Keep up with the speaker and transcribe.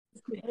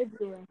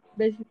everywhere.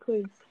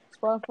 Basically,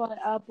 Spotify,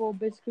 Apple,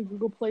 basically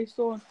Google Play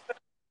Store.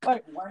 All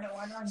right.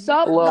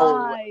 Sup,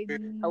 Hello. guys?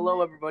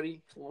 Hello,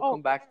 everybody.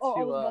 Welcome back I was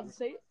to. about to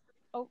say it.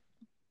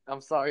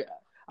 I'm sorry.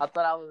 I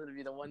thought I was gonna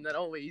be the one that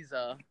always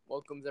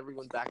welcomes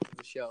everyone back to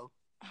the show.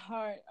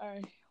 All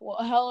right. Well,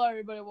 hello,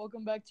 everybody.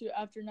 Welcome back to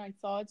After Night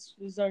Thoughts.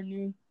 This is our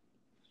new.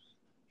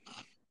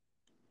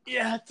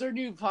 Yeah, it's our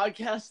new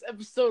podcast,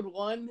 episode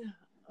 1.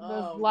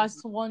 The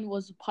last one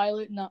was a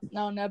pilot, not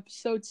an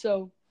episode.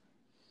 So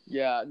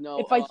yeah, no.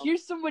 if I hear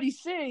somebody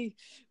say,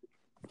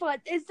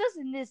 "But is this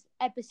in this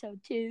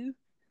episode too?"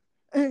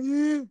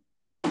 I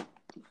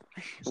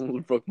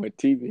almost broke my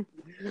TV.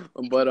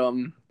 But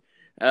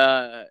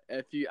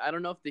if you, I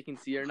don't know if they can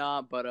see or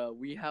not, but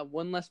we have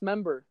one less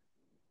member.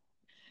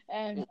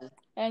 And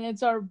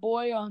it's our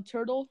boy on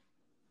Turtle.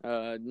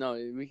 No,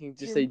 we can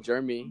just say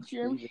Jeremy.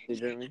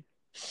 Jeremy.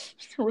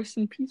 Rest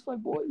in peace, my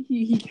boy.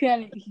 He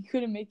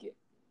couldn't make it.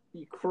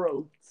 He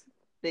croaked.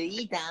 Did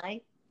he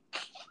die?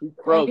 He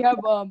croaked. We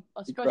have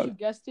a special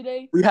guest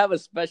today. We have a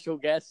special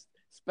guest.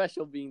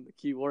 Special being the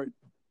key word.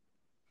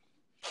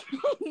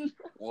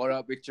 What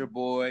up? It's your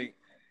boy,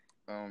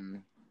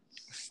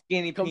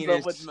 Skinny Comes Penis.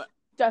 up with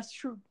That's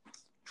true.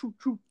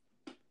 True.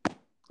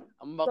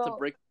 I'm about to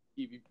break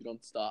the TV if you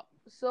don't stop.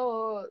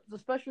 So the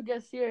special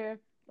guest here,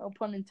 no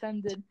pun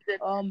intended,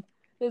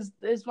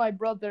 is my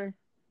brother.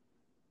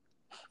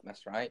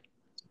 That's right.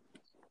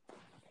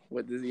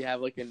 What, does he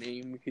have like a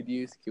name we could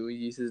use? Can we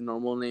use his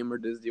normal name, or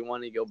does he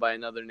want to go by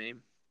another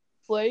name?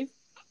 Slave.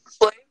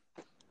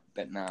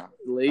 But nah,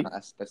 Slave.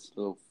 that's a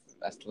little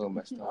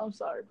messed up. I'm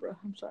sorry, bro.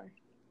 I'm sorry.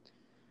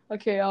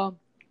 Okay.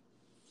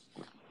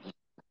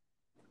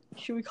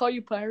 Should we call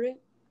you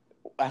Pirate?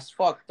 That's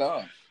fucked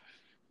up.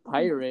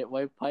 Pirate?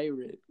 Why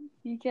pirate?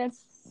 You can't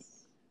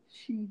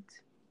cheat.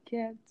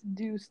 Can't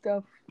do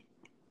stuff.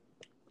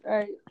 All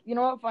right. You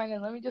know what? Fine.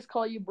 Then let me just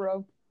call you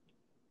bro.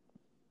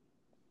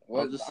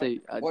 I'll just say.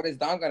 What is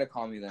Don gonna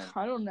call me then?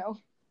 I don't know.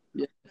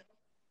 Yeah.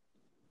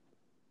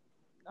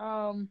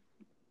 I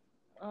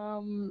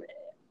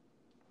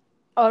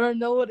don't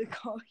know what to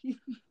call you.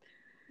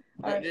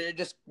 Right.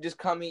 Just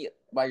call me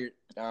by your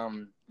by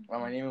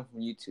my name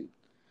from YouTube.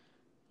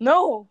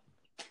 No.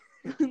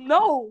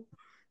 No.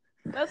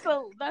 That's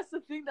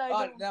the thing that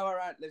I don't. No, all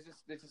right. Let's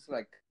just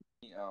like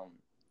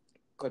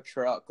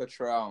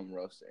Cottrell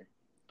roaster.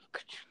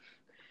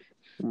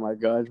 Oh my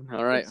god!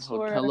 All right.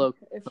 Hello,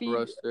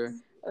 roaster.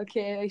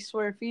 Okay, I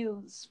swear, if he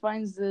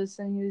finds this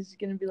and he's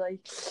gonna be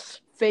like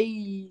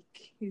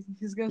fake,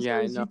 he's gonna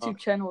start his YouTube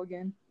channel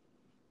again.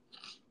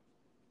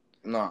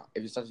 No,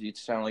 if he starts a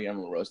YouTube channel again,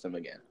 I'm gonna roast him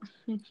again.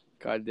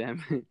 God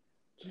damn it!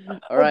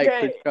 All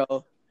right,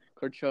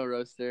 Cottrell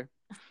roaster.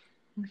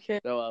 Okay.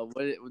 So,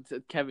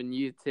 Kevin?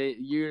 You say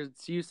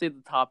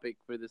the topic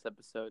for this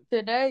episode.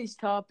 Today's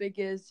topic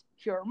is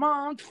your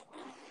mom.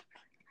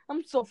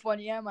 I'm so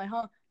funny, am I?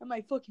 Huh? Am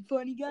I fucking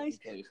funny, guys?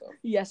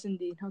 Yes,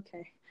 indeed.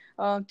 Okay.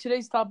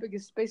 Today's topic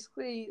is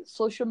basically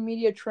social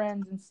media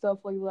trends and stuff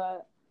like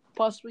that.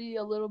 Possibly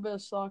a little bit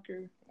of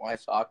soccer. Why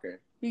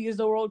soccer? Because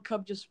the World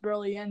Cup just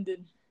barely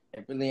ended.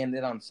 It really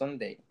ended on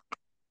Sunday.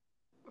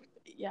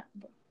 Yeah,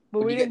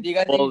 but do you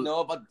guys even know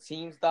about the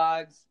teams,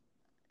 dogs?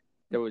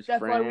 There was That's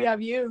France, why we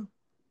have you.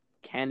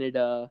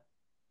 Canada.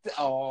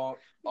 Oh.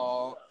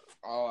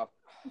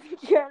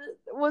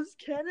 Was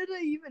Canada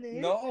even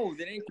in? No,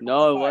 they didn't.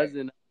 No, it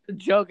wasn't. It's a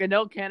joke. I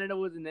know Canada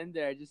wasn't in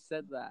there. I just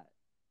said that.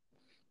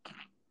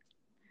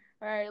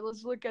 All right,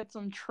 let's look at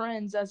some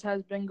trends as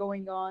has been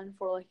going on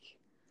for like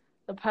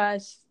the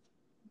past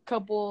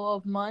couple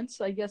of months.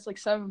 I guess like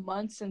 7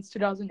 months since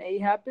 2008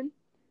 happened.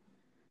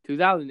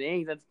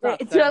 2008. That's not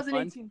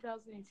 2018.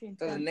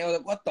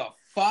 2008. What the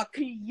fuck?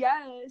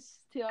 Yes,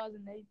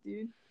 2008,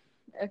 dude.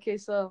 Okay,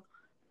 so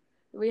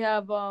we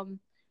have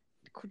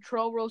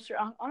Control Roaster.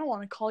 I don't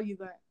want to call you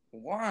that.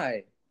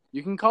 Why?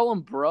 You can call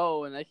him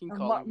bro, and I can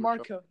call him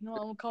Marco. No, I'm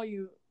gonna call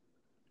you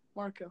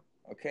Marco.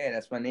 Okay,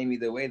 that's my name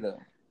either way, though.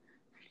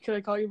 Could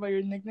I call you by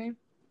your nickname?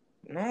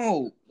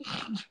 No,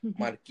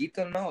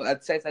 Marquito. No,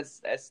 that's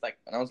like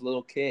when I was a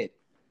little kid.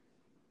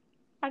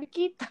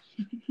 Marquito.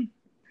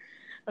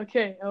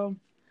 Okay.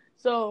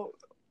 So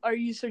are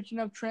you searching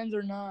up trends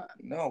or not?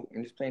 No,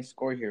 I'm just playing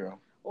Score Hero.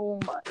 Oh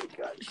my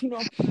gosh!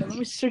 Let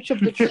me search up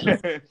the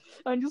trends.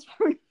 I'm just.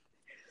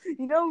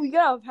 We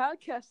got a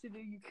podcast to do,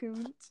 you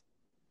coons.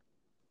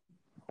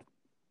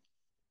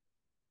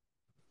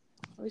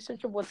 Let me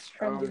search up what's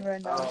trending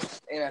right now.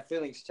 And a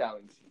feelings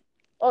challenge.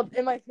 Oh,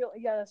 am I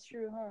feeling? Yeah, that's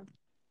true, huh?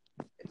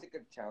 It's a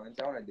good challenge.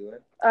 I want to do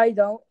it. I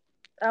don't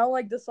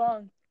like the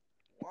song.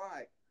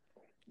 Why?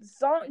 The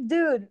song,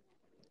 dude.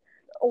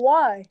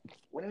 Why?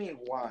 What do you mean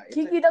why?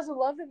 Kiki doesn't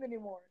love him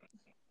anymore.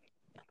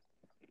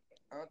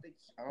 I don't think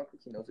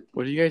he knows it.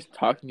 What are you guys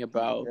talking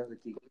about?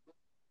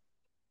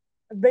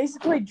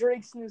 Basically,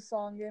 Drake's new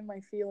song, "In My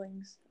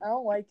Feelings." I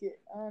don't like it.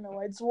 I don't know.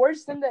 It's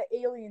worse than the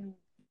Alien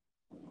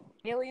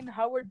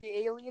Howard the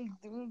Alien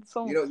doing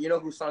song. You know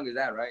whose song is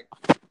that, right?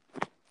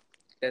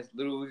 That's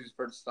Lil Uzi's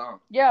first song.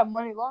 Yeah,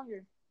 Money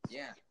Longer.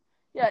 Yeah.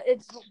 Yeah,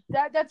 it's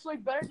that's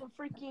like better than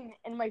freaking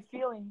 "In My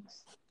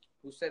Feelings."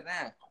 Who said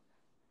that?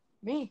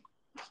 Me.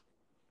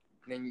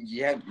 Then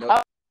you have no.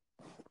 I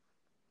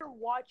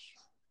watch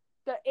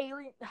the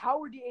alien,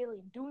 Howard the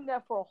Alien, doing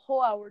that for a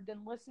whole hour,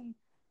 then listen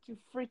to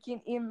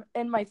freaking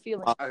In My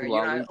Feelings. Okay,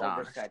 you're not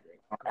oversaturated.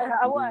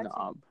 I will actually.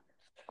 Knob.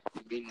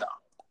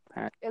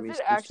 Pass Is me it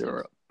some actually?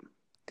 syrup.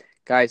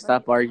 Guys,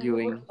 stop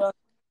arguing.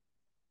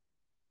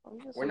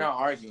 We're not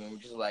arguing. We're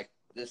just like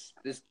this.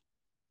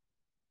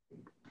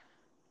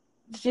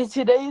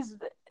 Today's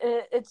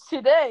it's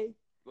today.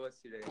 What's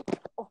today?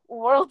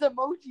 World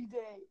Emoji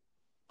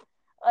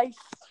Day.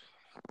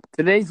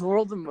 Today's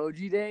World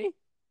Emoji Day?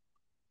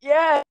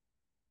 Yeah.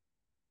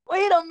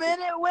 Wait a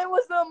minute. When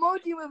was the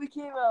Emoji movie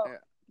came out? Yeah.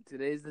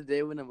 Today's the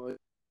day when the Emoji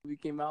movie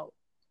came out?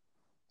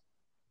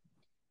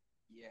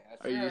 Yeah.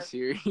 Are you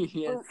serious?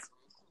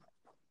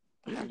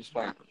 I'm just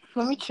playing.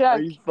 Let me check.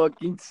 Are you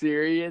fucking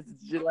serious?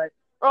 It's July.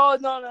 Oh,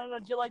 no.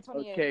 July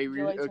 28th. Okay,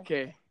 July 28th.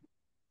 okay.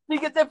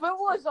 Because if it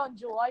was on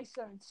July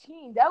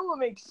 17th, that would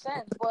make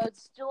sense. But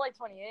it's July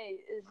 28th.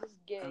 It's just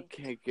gay.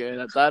 Okay, good.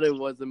 I thought it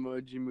was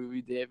Emoji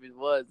Movie Day. If it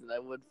was, then I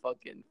would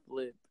fucking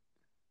flip.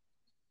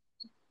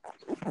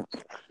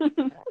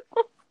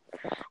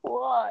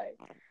 Why?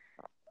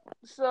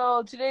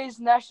 So today's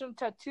National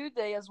Tattoo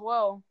Day as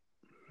well.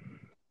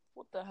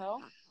 What the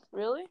hell?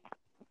 Really?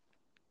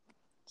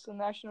 It's a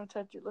National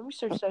Tattoo. Let me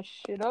search that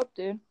shit up,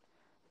 dude.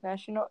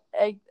 National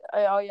Egg.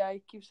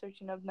 I keep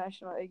searching up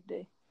National Egg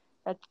Day.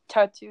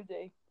 Tattoo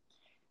Day.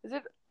 Is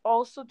it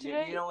also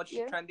today? You know what's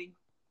trending?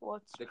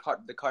 What's the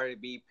Cardi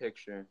B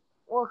picture?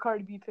 What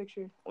Cardi B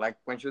picture? Like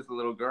when she was a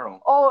little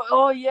girl.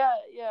 Oh yeah.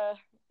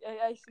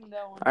 I seen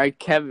that one. Alright,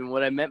 Kevin,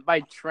 what I meant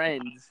by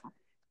trends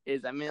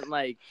is I meant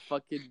like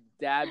fucking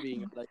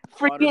dabbing. Like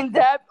freaking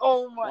dab.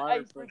 Oh my, I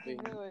freaking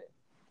freaking knew it.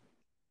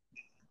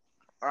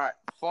 Alright,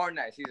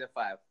 Fortnite Season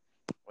 5.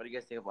 What do you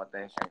guys think about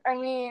that shit? I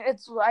mean,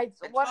 it's what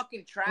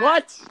fucking trash.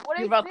 What?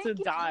 You're about to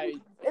die.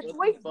 It's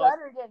way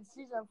better than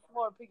Season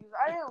 4 because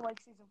I didn't like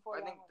Season 4.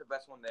 I think the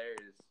best one there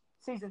is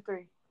Season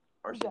 3.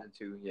 Or Season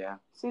 2, yeah.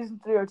 Season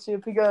 3 or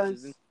 2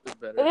 because Season 2 is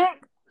better. it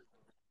didn't,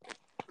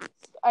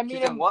 I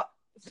mean, Season what?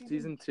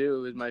 Season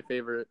 2 is my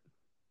favorite.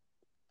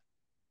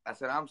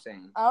 That's what I'm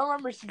saying. I don't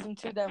remember Season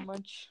 2 that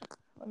much.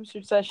 Let me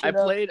search that shit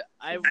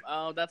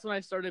up. That's when I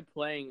started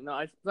playing. No,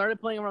 I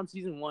started playing around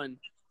Season 1,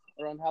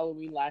 around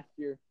Halloween last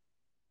year.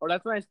 Or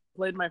that's when I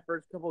played my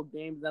first couple of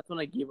games. That's when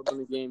I gave up on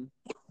the game.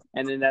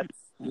 And then that's,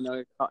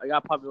 it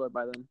got popular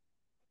by then.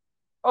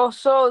 Oh,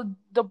 so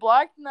the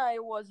Black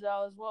Knight was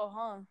out as well,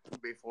 huh?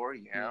 Before,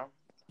 yeah.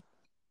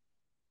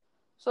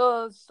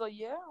 So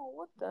yeah,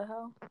 what the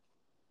hell?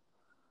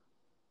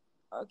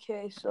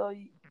 Okay, so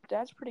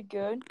that's pretty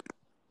good.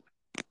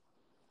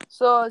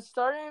 So it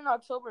started in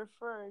October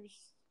 1st.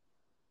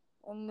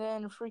 And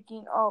then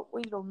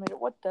wait a minute,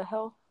 what the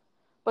hell?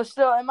 But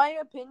still, in my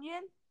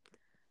opinion,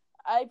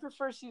 I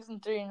prefer Season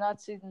 3 and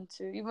not Season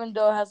 2, even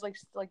though it has like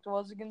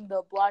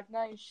the Black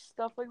Knight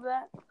stuff like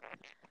that.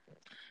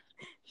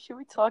 Should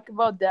we talk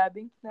about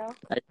dabbing now?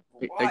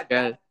 What?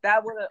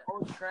 That was an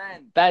old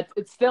trend.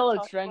 It's still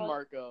a trend,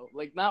 Marco.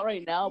 Like, not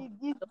right now.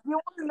 You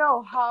want to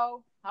know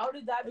how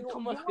did that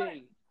become a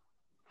thing?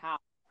 How?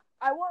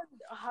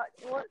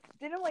 What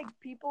didn't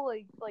people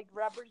like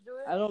rappers do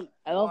it? I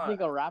don't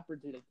think a rapper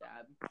did a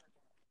dab.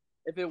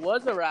 If it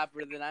was a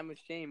rapper, then I'm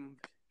ashamed.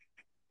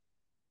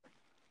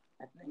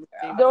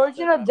 The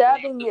original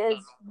dabbing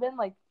has been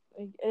like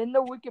in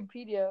the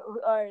Wikipedia.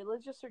 All right,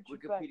 let's just search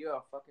it back. Wikipedia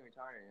are fucking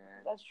retarded,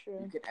 man. That's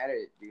true. You can edit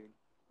it, dude.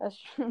 That's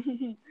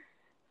true.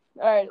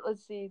 All right,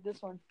 let's see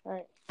this one. All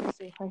right, let's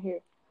see right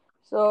here.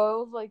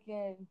 So it was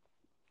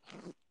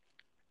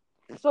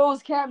it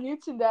was Cam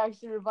Newton that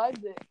actually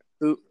revived it.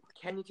 Who?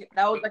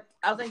 That was like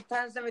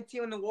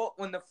 2017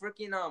 when the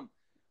freaking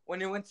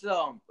when it went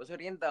to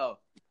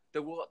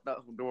the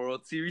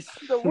World Series.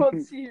 The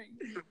World Series.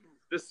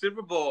 The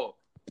Super Bowl.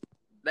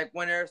 Like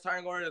when they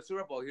started going to the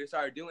Super Bowl, he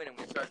started doing it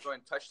when he started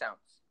throwing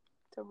touchdowns.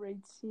 The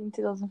raid scene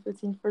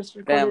 2015 first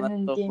recorded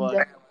in so game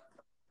day.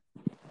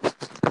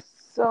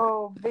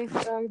 So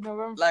basically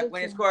November. Like 15th.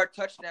 when he scored a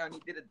touchdown, he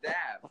did a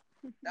dab.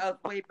 That was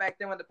way back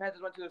then when the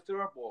Panthers went to the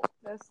Super Bowl.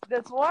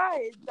 That's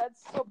why.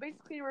 That's so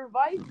basically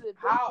revives it.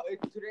 How?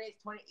 Today is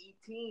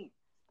 2018.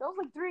 That was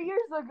like 3 years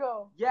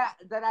ago. Yeah,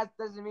 that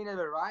doesn't mean it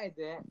revived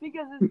it.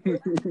 Because I'm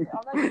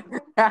not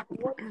sure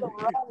what was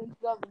around in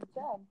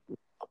 2010.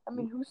 I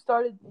mean, who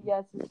started?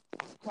 Yes, it's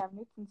Cam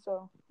Newton.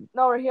 So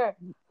no, we're here.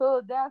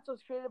 So the dance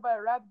was created by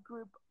a rap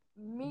group,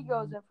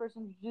 Migos, and first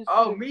introduced.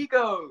 Oh,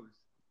 Migos.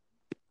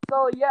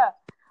 So yeah,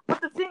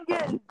 but the thing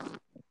is,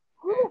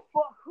 who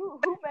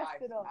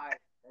messed it up? I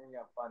didn't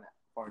have fun at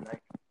Fortnite.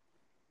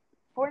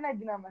 Fortnite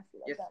did not mess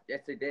it up.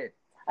 Yes, they did.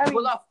 I mean,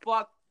 who the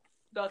fuck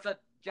does a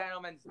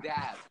gentleman's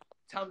dab?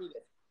 Tell me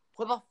this.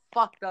 Who the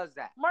fuck does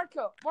that?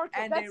 Marco.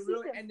 And that's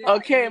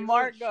okay,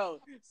 Marco.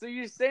 So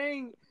you're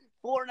saying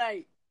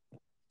Fortnite?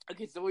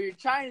 Okay, so what you're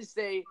trying to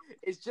say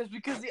is just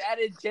because they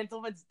added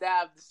Gentleman's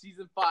Dab to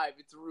Season 5,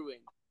 it's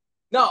ruined.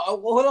 No,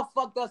 who the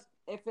fuck does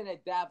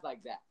infinite dab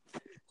like that?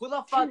 Who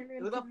the fuck?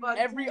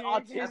 Every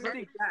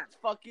autistic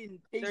fucking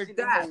patient in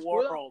the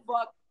world. world. Who the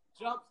fuck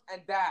jumps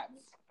and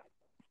dabs?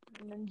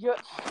 Ninja.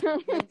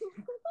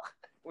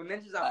 When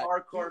Ninja's a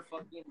hardcore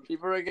fucking.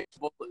 People are gonna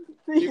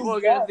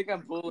He's dead. think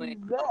I'm bullying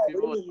He's dead.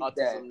 people with He's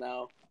dead. autism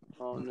now.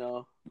 Oh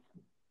no.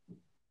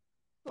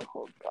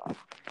 Oh god.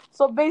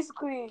 So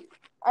basically,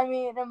 I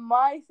mean, in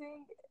my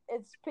thing,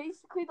 it's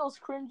basically those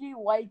cringy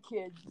white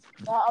kids.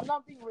 I'm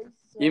not being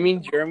racist. You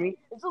mean Jeremy?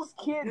 It's those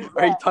kids.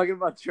 Are you talking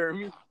about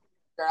Jeremy?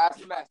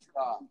 That's messed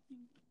up.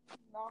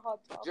 Not hot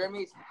topic.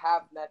 Jeremy's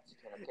half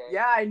Mexican, okay?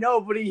 Yeah, I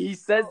know, but he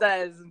says that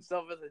as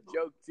himself as a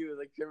joke too.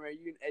 Like, Jeremy, are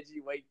you an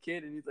edgy white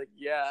kid? And he's like,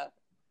 yeah.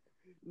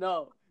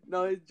 No,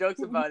 he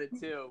jokes about it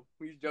too.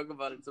 We joke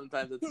about it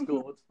sometimes at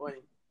school. It's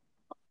funny.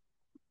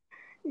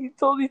 He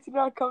told me to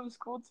not come to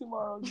school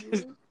tomorrow,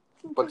 dude.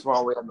 But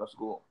tomorrow we have no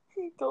school.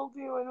 He told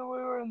me when we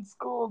were in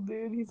school,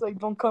 dude. He's like,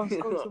 don't come to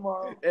school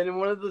tomorrow. And in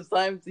one of those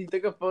times, he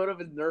took a photo of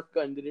his Nerf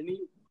gun, didn't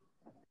he?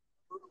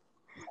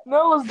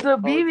 No, it was the Oh,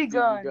 BB it's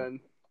a gun.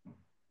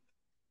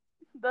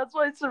 That's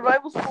why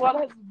Survival Squad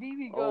has a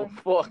BB Oh, gun.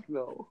 fuck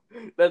no.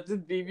 That's his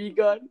BB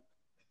gun?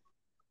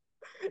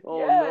 Oh,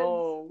 Yes.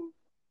 no.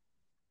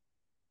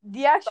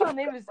 The actual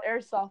name is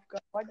Airsoft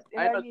gun.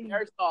 I know it's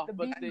airsoft, the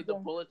but BB the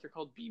gun. bullets are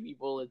called BB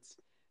bullets.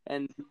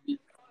 And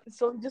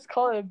So we just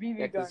call it a BB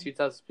yeah, gun. because it shoots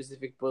out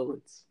specific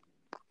bullets.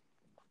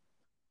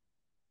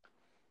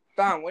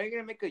 Don, when are you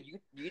gonna make a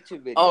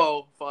YouTube video?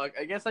 Oh, fuck.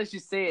 I guess I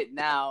should say it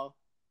now.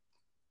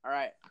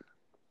 Alright.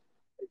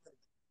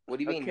 What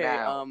do you mean Okay,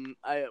 now?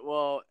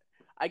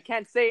 I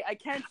can't say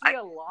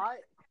a lot.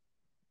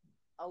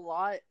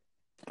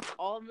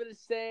 All I'm gonna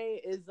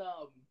say is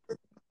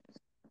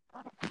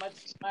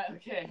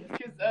okay,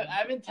 because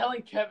I've been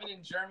telling Kevin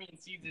and Jeremy and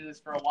Caesar this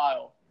for a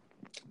while,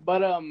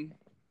 but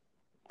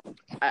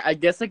I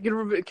guess I could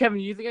reveal. Kevin,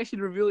 do you think I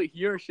should reveal it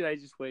here or should I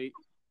just wait?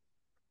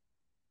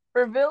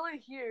 Reveal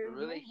it here.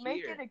 Reveal it Make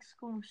here. it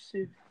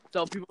exclusive.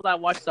 So people that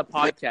watch the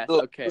podcast,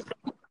 okay.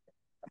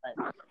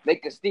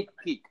 Make a sneak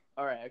peek.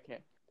 All right, okay.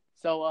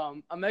 So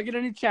I'm making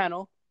a new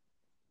channel.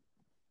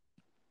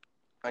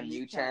 A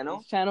new channel?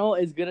 This channel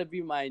is gonna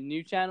be my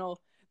new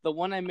channel. The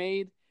one I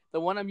made,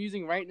 the one I'm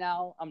using right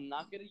now, I'm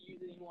not gonna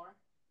use anymore.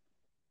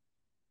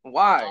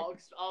 Why?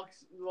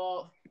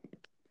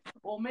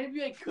 Well,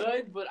 maybe I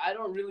could, but I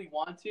don't really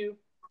want to.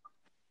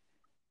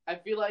 I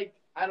feel like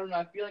I don't know.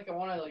 I feel like I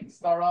want to like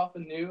start off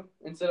anew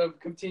instead of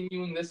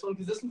continuing this one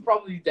because this one's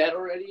probably dead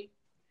already.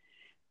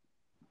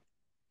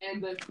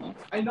 And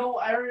I know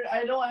I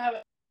have.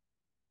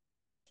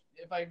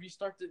 If I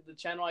restart the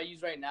channel I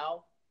use right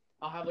now,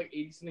 I'll have like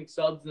 80 something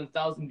subs and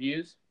 1,000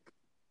 views.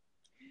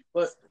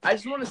 But I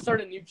just want to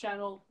start a new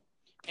channel,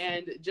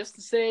 and just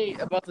to say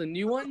about the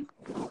new one,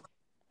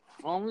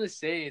 all I'm gonna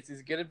say is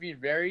it's gonna be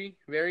very,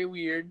 very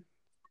weird.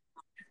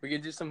 We're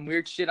gonna do some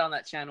weird shit on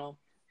that channel,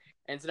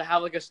 and it's gonna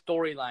have like a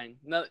storyline.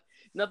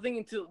 Nothing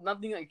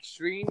like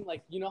extreme.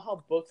 Like you know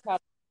how books have.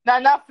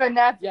 Not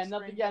fanatic. Yeah,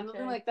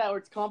 nothing like that where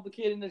it's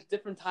complicated and there's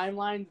different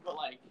timelines, but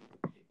like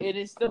it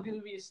is still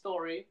gonna be a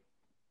story.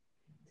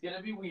 It's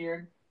gonna be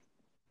weird.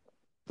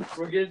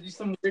 We're gonna do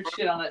some weird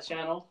shit on that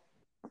channel.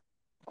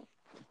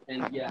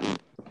 And yeah.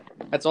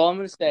 That's all I'm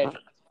gonna say.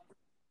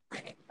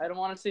 I don't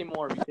wanna say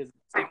more because it's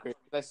secret.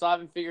 I still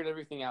haven't figured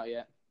everything out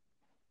yet.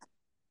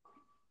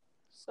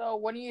 So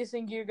when do you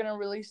think you're gonna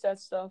release that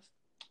stuff?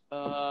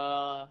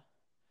 My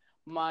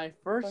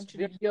first Don't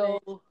you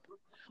video.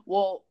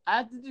 Well, I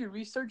have to do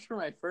research for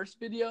my first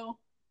video,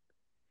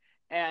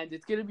 and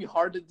it's gonna be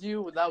hard to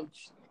do without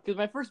because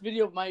my first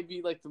video might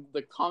be like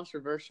the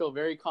controversial,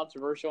 very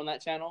controversial on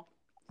that channel.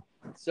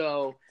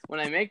 So when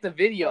I make the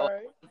video,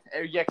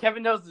 yeah,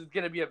 Kevin knows what it's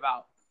gonna be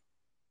about.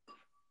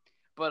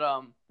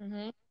 But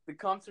the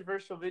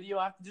controversial video,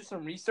 I have to do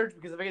some research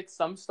because if I get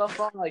some stuff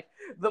wrong, like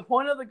the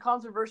point of the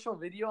controversial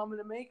video I'm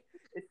gonna make,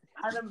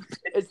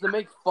 it's to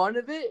make fun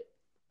of it,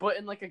 but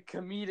in like a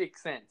comedic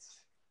sense.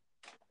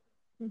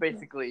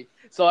 Basically,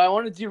 so I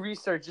want to do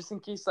research just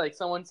in case like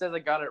someone says I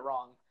got it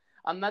wrong.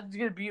 I'm not just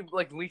gonna be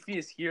like Leafy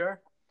is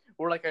here,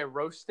 or like I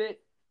roast it,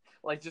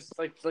 like just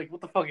like what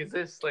the fuck is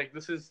this? Like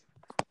this is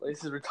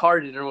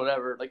retarded or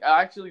whatever. Like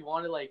I actually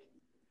want to like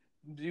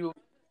do.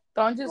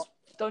 Don't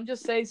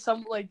just say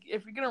some like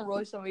if you're gonna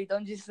roast somebody,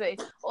 don't just say,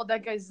 oh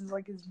that guy's in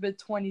like his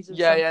mid-20s.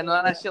 Yeah, none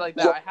of that shit like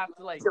that. I have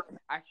to like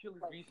actually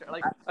research,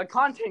 like a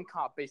content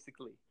cop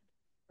basically.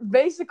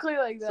 Basically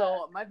like that.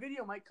 So my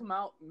video might come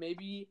out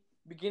maybe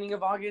beginning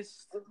of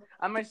August.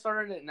 I might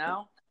start on it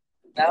now.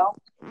 I'll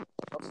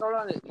start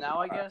on it now,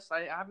 I guess.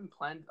 I haven't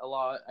planned a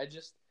lot. I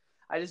just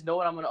know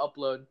what I'm gonna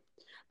upload.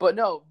 But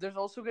no, there's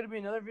also gonna be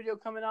another video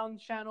coming out on the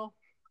channel.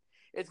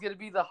 It's gonna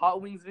be the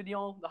Hot Wings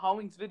video. The Hot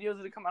Wings videos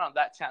that are coming out on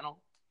that channel.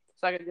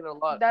 So I gotta get a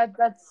lot.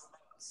 That's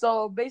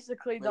so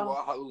basically the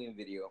Hot Wings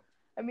video.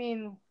 I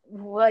mean,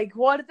 like,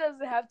 what does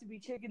it have to be?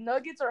 Chicken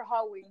nuggets or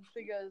hot wings?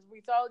 Because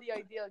we thought of the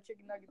idea of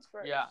chicken nuggets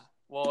first. Yeah.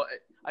 Well,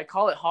 I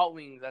call it Hot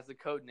Wings as a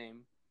code name.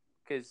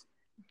 Because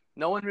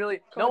no one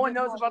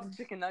knows about the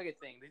chicken nugget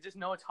thing. They just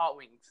know it's Hot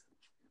Wings.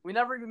 We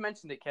never even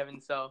mentioned it,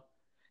 Kevin, so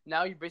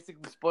now you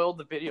basically spoiled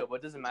the video, but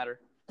it doesn't matter.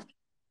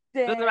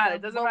 Damn,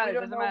 It doesn't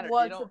matter.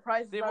 What they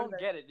surprises won't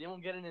get it. They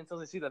won't get it until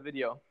they see the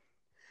video.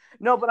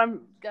 No, but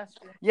That's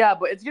true. yeah,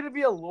 but it's gonna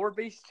be a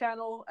lore-based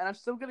channel, and I'm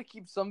still gonna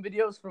keep some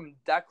videos from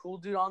That Cool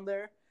Dude on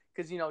there,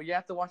 because you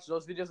have to watch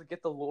those videos to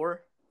get the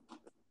lore.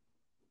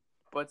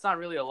 But it's not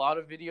really a lot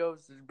of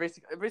videos.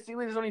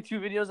 Basically, there's only 2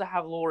 videos that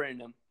have lore in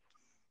them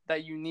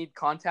that you need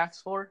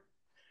contacts for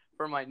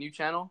my new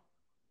channel.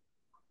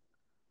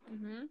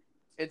 Mm-hmm.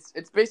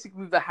 It's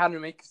basically the How to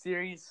Make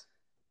series.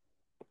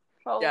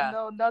 Oh Yeah.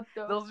 no, not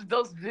those.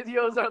 Those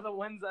videos are the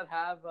ones that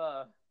have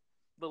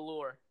the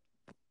lore.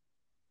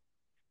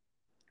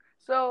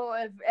 So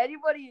if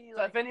anybody,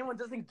 So if anyone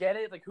doesn't get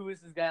it, like, who is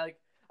this guy? Like,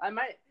 I'm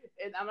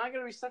not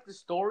gonna restart the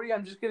story.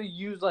 I'm just gonna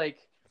use like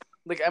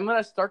I'm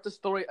gonna start the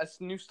story, a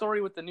new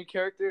story with the new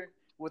character,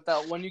 with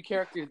that one new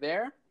character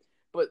there.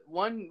 But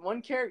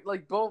one character,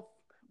 like both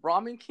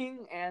Ramen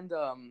King and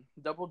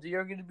Double D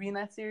are gonna be in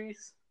that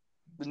series,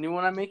 the new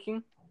one I'm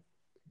making.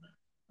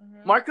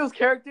 Mhm. Marco's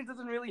character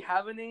doesn't really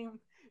have a name.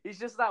 He's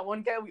just that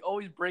one guy we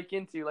always break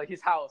into, like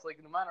his house.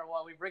 Like no matter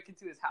what, we break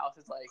into his house.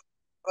 It's like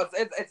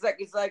it's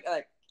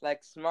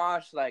like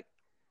Smosh, like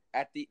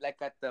at the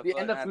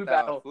end of food the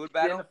battle. food The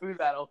end battle. of food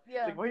battle.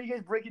 Yeah. Like, why do you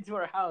guys break into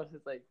our house?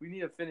 It's like, we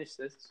need to finish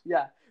this.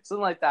 Yeah,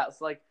 something like that.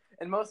 So like,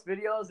 in most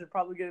videos, they're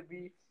probably gonna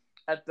be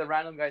at the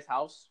random guy's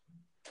house.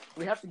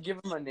 We have to give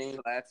him a name.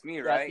 That's me,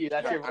 That's right? you.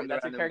 That's Yeah. your I'm the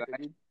that's your random character,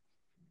 guy. dude.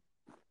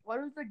 What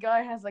if the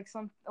guy has like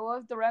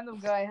what if the random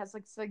guy has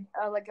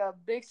like a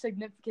big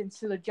significance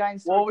to the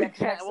giant story? Well, we that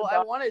can't. connects Well, the I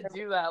dots? want to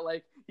do that.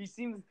 Like, he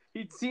seems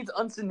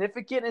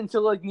insignificant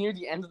until like near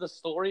the end of the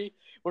story,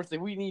 where it's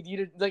like, we need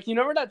you to, like, you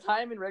remember that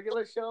time in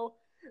regular show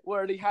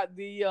where they had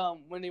the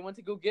when they went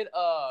to go get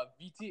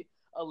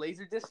a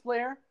laser disc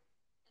player.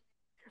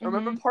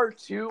 Remember part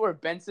 2 where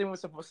Benson was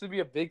supposed to be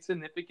a big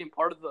significant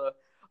part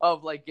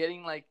of like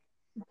getting like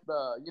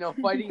the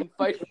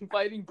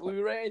fighting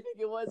Blu-ray, I think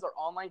it was, or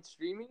online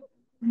streaming,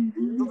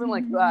 something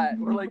like that.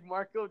 Where like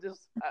Marco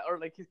just or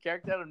like his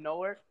character out of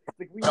nowhere, it's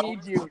like, we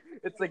need you.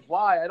 It's like,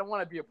 why? I don't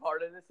want to be a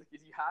part of this. Like,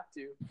 you have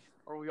to,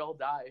 or we all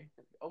die.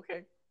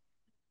 Okay.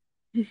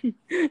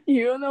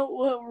 You know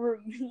what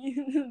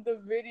the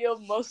video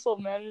Muscle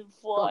Man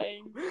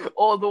flying?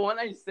 Oh, the one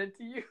I sent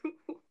to you.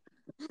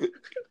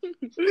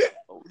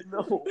 Oh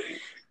no.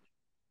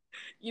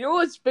 You know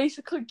what's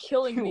basically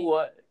killing me?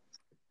 What?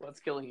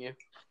 What's killing you?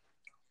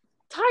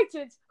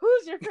 Titans.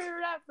 Who's your favorite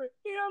rapper?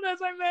 You know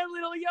that's my man,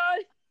 Lil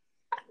Yachty.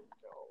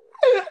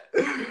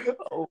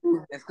 Oh,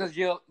 It's because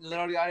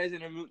Little Yachty is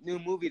in a new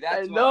movie.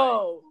 That's I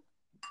know.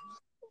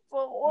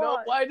 But No,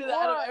 what? why did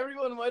that? Why?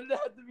 Everyone, why did it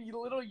have to be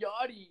Little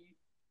Yachty?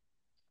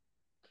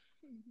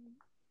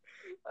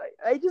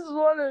 I just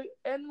want to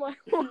end my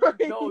life.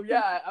 No,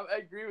 yeah, I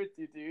agree with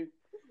you, dude.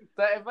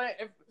 That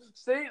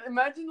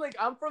imagine like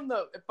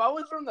if I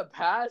was from the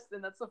past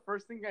and that's the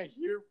first thing I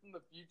hear from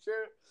the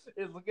future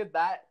is look at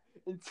that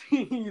and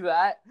see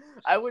that,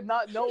 I would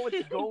not know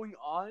what's going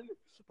on.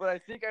 But I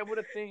think I would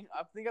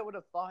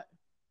have thought,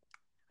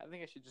 I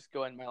think I should just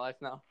go end my life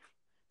now.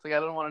 It's like, I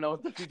don't want to know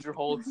what the future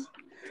holds.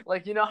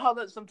 Like, you know how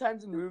that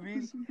sometimes in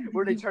movies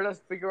where they try to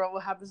figure out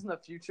what happens in the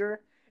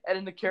future, and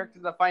then the character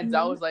that finds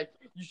out is like,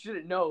 you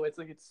shouldn't know. It's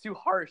like, it's too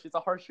harsh. It's a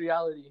harsh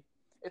reality.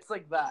 It's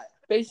like that.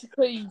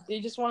 Basically, they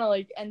just want to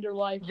like end their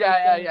life.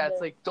 Yeah. It's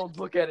like, don't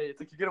look at it. It's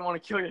like, you're gonna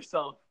want to kill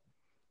yourself.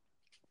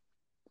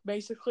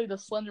 Basically the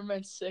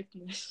Slenderman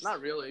sickness.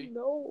 Not really.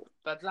 No.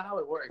 That's not how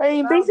it works. I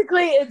mean,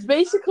 it's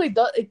basically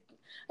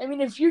I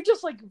mean, if you're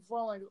just like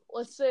from like,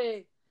 let's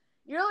say,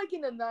 you're like in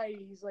the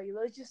 90s, like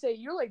let's just say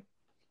you're like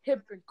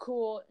hip and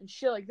cool and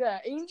shit like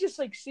that, and you just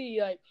like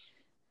see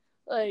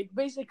like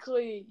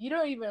basically you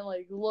don't even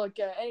like look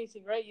at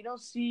anything, right? You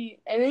don't see,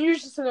 and then you're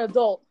just an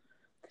adult,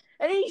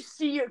 and then you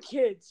see your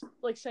kids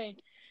like saying,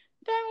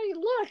 "Daddy,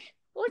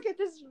 look at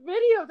this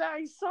video that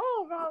I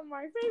saw about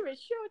my favorite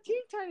show,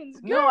 Teen Titans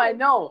Go." No, I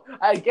know.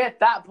 I get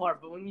that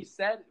part, but when you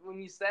said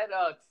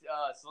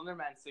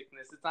Slenderman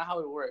sickness, it's not how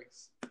it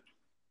works.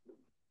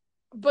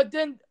 But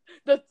then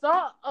the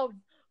thought of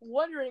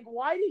wondering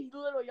why did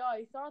Little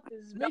Yachty thought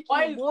this is making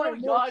Why it is more Little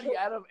and more Yachty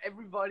out of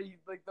everybody,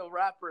 like the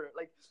rapper?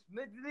 Like,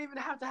 they didn't even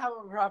have to have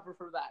a rapper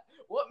for that.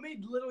 What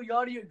made Little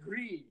Yachty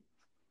agree?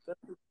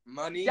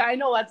 Money. Yeah, I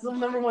know. That's the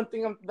number one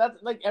thing.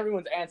 That's like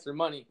everyone's answer,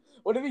 money.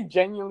 What if he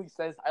genuinely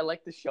says, I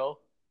like the show?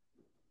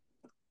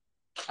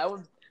 I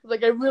would.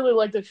 Like, I really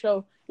like the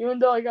show. Even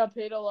though I got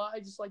paid a lot, I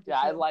just like the show.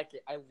 Yeah, I like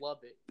it. I love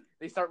it.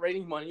 They start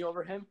rating money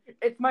over him.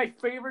 It's my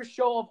favorite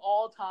show of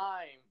all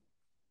time.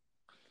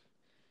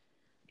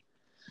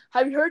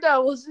 Have you heard that?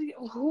 Who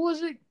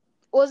was it?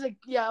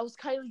 Yeah, it was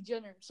Kylie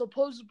Jenner.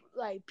 Supposedly,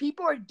 like,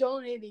 people are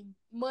donating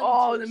money.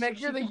 Oh, to to her make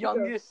so her she the can put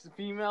her- youngest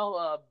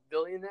female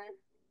billionaire?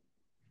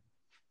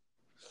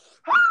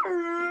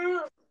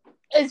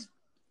 It's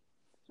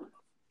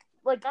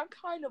like, I'm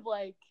kind of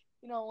like,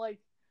 like,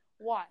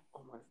 why?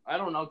 Oh my, I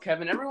don't know,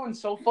 Kevin.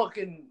 Everyone's so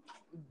fucking.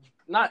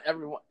 Not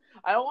everyone.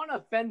 I don't want to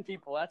offend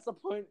people. That's the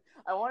point.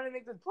 I want to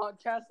make this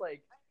podcast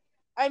like.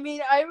 I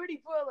mean, I already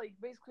put like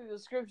basically the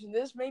description.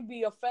 This may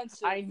be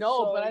offensive. I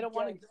know, so, but I don't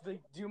want to like,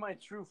 do my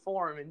true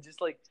form and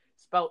just like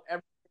spell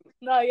everything.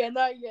 Not yet.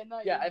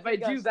 Yeah, if I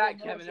do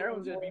that, Kevin,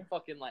 everyone's gonna be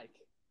fucking like.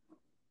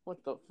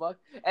 What the fuck?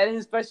 And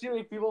especially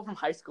if people from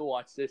high school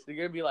watch this, they're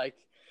gonna be like,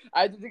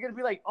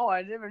 oh,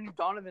 I never knew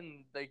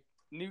Donovan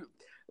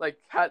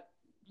had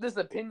this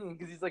opinion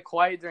because he's like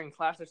quiet during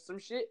class or some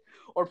shit.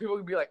 Or people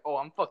could be like, oh,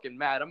 I'm fucking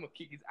mad. I'm gonna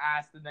kick his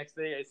ass the next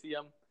day I see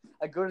him.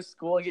 I go to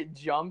school, I get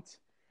jumped,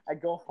 I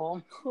go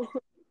home.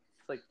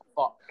 It's like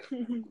fuck.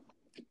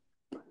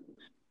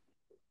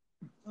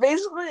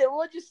 Basically,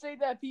 we'll just say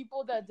that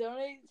people that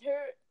donate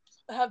here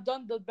have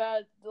done the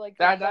bad,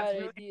 That's bad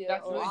really- idea.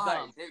 that's really Why?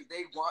 dumb.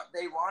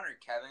 They want her,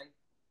 Kevin.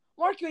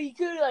 Marco, you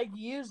could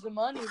use the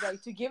money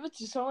to give it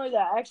to someone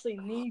that actually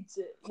needs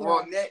it.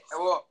 Well,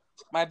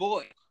 my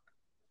boy.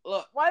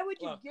 Look. Why would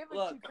you give it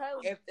to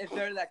Kylie? If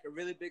they're like a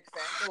really big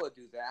fan, they would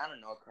do that. I don't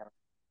know, Kevin.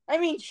 I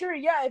mean, sure,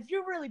 yeah, if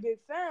you're a really big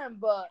fan,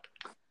 but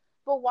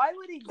why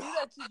would he do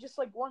that to just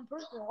one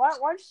person? Why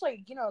just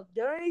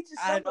donate to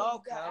I someone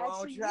know, that Kevin.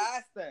 actually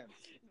Trust them.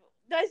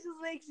 that just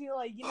makes me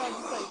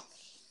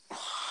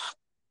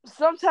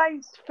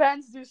sometimes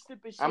fans do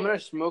stupid shit. I'm gonna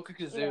smoke a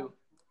kazoo.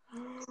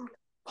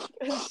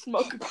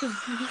 Smoke a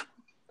kazoo.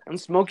 I'm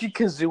smoking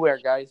kazoo air,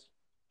 guys.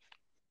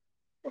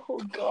 Oh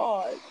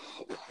God.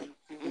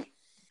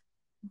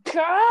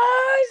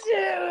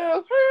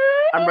 Kazoo.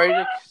 I'm ready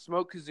to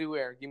smoke kazoo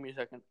air. Give me a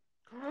second.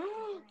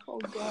 Oh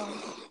God.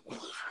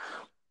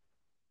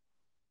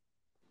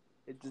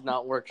 It does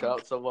not work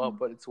out so well,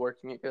 but it's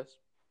working, I guess.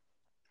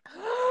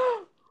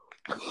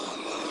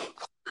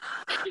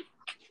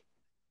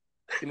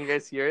 Can you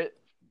guys hear it?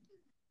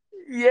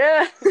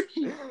 Yeah.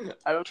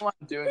 I don't know why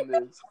I'm doing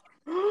this.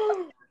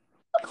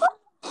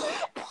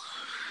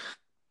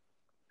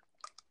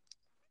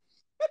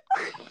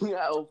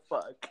 Oh,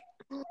 fuck.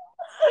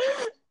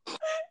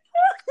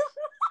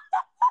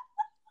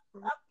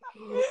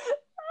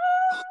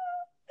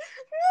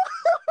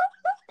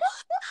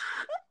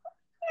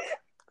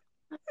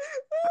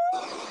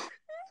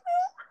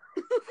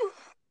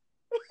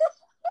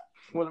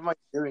 What am I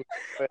doing?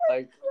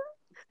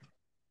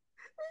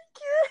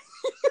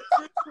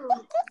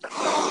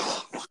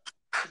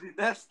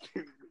 That's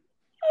stupid.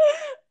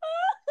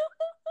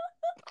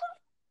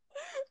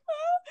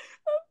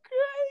 I'm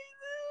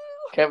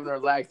crazy. Kevin,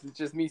 relax. It's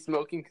just me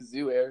smoking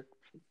kazoo air.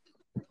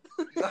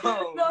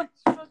 No. No,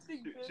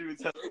 something good. Should we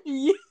tell?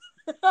 Yeah.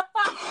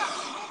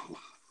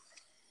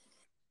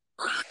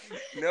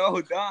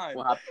 No, Don.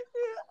 What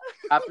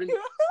happened?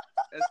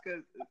 That's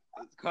because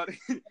it's called.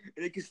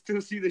 You can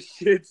still see the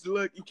shits.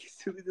 Look, you can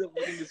still see the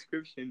fucking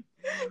description.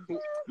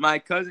 My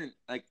cousin,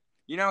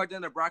 we're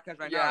doing the broadcast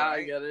right now. Yeah, Right?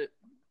 I get it.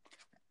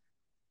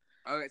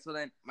 Okay, so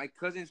then my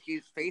cousin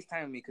keeps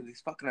FaceTiming me because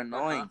he's fucking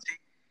annoying.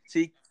 So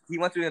he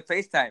wants to do a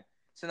FaceTime.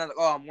 So then I'm like,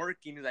 oh, I'm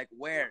working. He's like,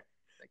 where?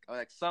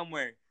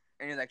 Somewhere.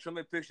 And he's like, show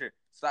me a picture.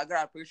 So I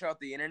got a picture off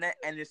the internet,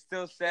 and it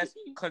still says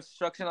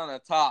construction on the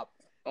top.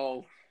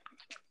 Oh.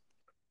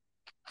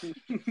 And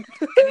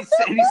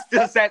he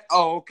still said,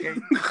 oh, okay.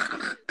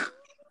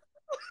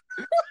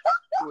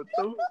 What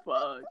the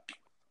fuck?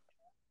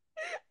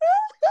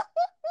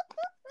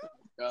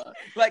 God.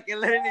 It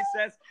literally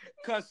says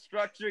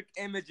constructric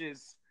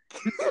images.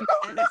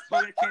 And that's why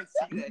I can't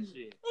see that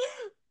shit.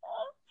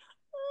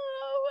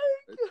 Oh my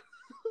God.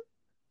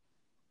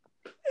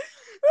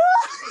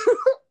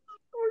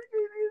 We're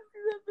gonna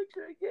see that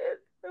picture again.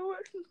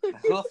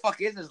 Who the fuck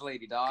is this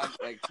lady, dog?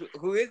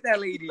 Who is that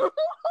lady? Who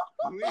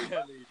is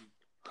that lady?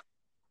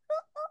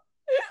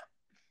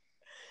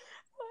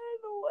 I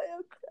don't know why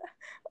I'm crying.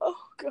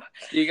 Oh God.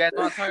 Do you guys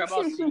want to talk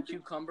about sea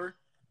cucumber?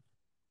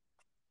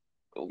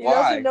 He Why?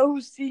 doesn't know who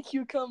Sea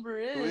Cucumber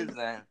is. Who is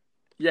that?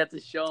 You have to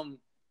show him.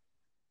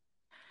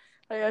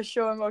 I gotta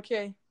show him.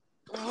 Okay.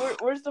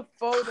 Where's the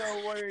photo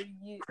where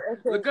you?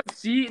 Okay. Look up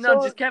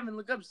Kevin.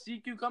 Look up sea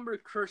cucumber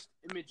cursed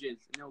images,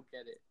 and you'll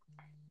get it.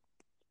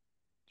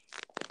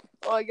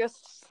 Oh, I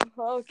guess.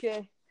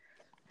 Okay.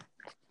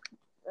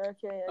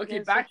 Okay. Okay,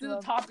 back to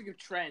the topic of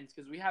trends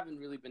because we haven't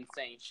really been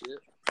saying shit.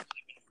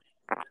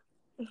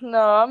 No,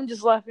 I'm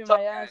just laughing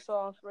my ass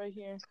off right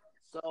here.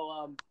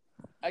 So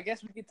I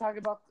guess we could talk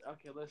about.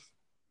 Okay, let's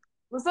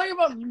talk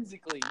about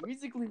musically.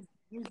 Musically.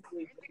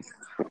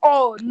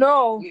 Oh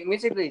no!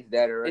 Musically, it's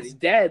dead already. It's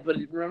dead, but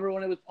remember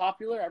when it was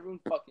popular? Everyone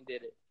fucking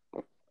did it.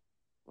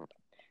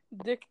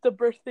 Dick the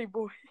birthday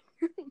boy.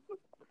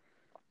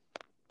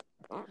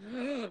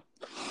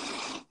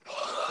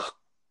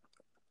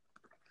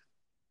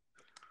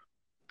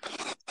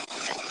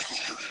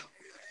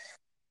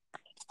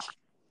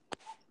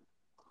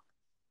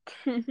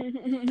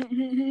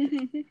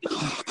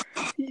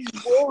 He's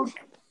woke.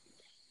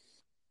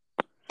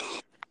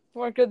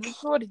 Marco, this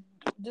is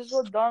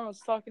what Don was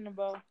talking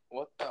about.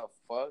 What the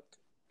fuck?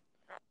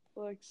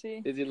 Look,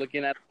 see? Is he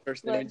looking at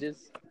first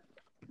images?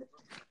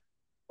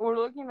 We're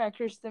looking at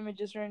cursed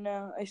images right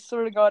now. I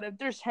swear to God, if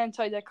there's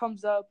hentai that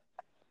comes up,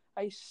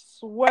 I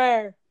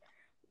swear,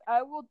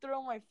 I will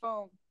throw my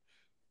phone.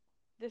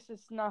 This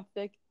is not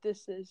thick.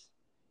 This is.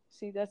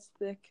 See, that's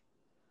thick.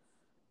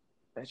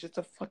 That's just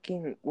a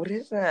fucking. What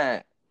is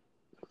that?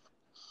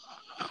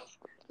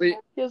 Wait.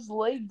 He has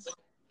legs.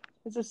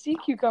 It's a sea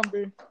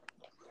cucumber.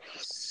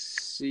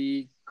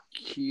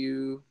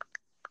 CQ.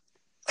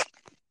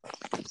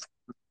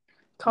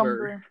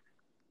 Tumblr.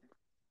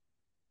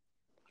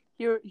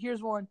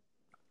 Here's one.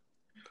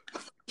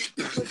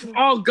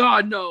 Oh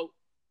God, no.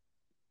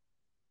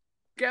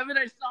 Kevin,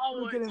 I saw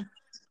Look one. at him.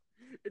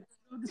 It's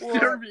so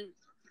disturbing.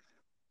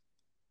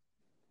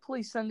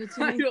 Please send it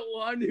to I me. don't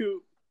want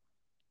to.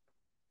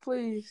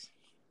 Please.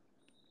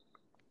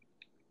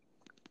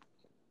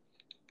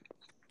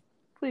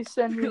 Please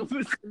send me. I'm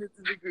gonna send it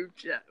to the group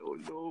chat. Oh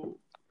no.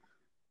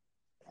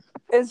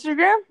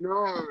 Instagram?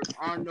 No,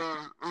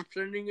 I'm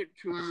sending it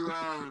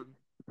to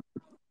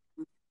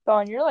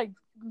Don, you're like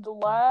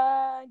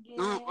lagging.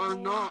 No,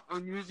 I'm not.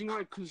 I'm using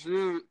my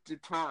kazoo to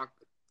talk.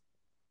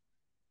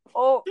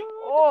 Oh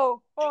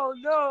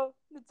no.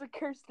 It's a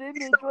cursed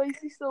image. Why is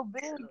he so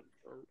big?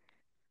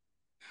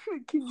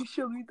 Can you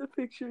show me the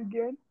picture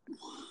again?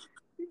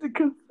 The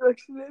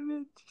construction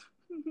image.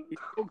 He's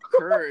so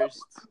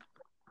cursed.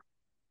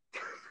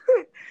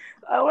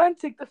 I want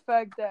to take the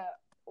fact that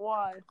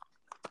why.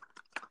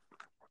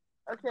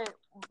 Okay,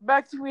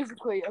 back to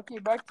musically.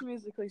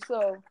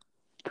 So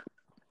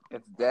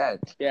It's dead.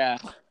 Yeah.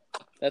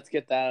 Let's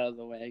get that out of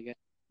the way, I guess.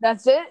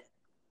 that's it.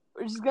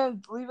 We're just gonna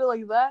leave it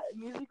like that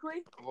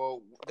musically.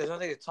 Well, there's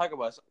nothing to talk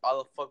about. So all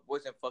the fuck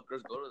boys and fuck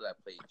girls go to that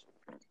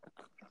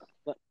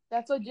page.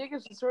 That's how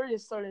Jacob's story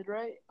started,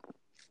 right?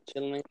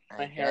 Chilling with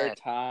my I hair guess.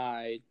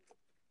 tied.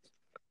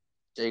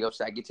 Jacob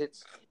saggy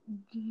tits.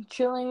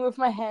 Chilling with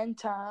my hand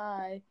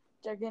tied,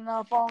 jacking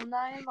off all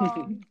night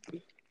long.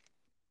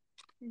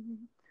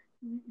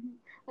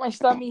 My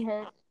stomach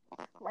hurt.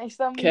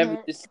 Kevin,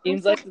 hurt. this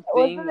seems like the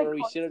thing where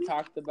we should have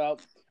talked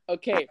about.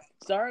 Okay,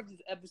 sorry if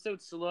this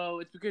episode's slow.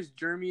 It's because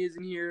Jeremy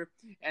isn't here,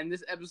 and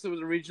this episode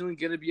was originally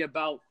going to be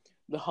about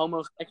the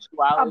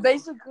homosexuality.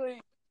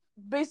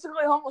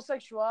 Basically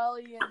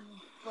homosexuality and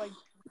like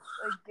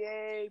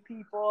gay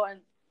people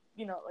and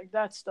like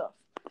that stuff.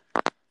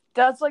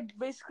 That's like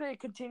basically a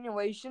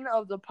continuation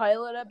of the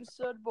pilot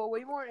episode, but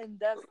way more in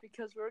depth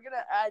because we're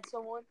gonna add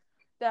someone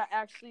that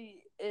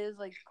actually is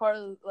like part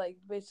of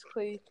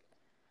basically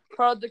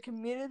part of the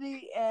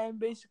community and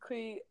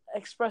basically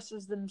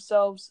expresses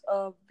themselves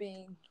of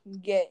being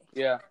gay.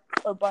 Yeah.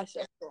 Or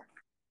bisexual.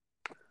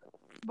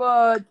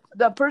 But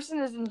that person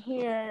isn't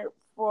here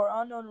for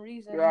unknown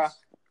reasons. Yeah.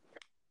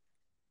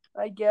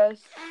 I guess.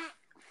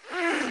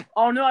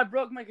 Oh no, I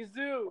broke my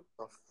kazoo.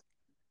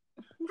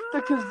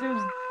 The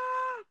kazoo's.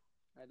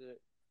 I did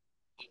it.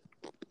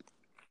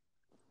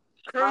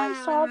 I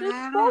saw this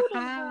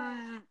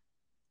photo.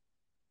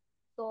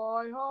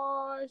 Soy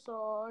hi,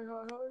 soy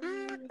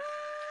hi.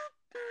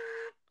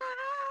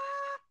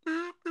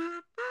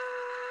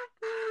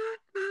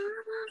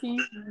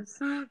 Peace.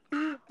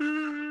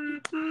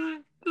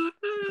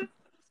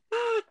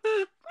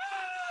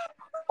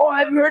 Oh,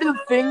 have you heard of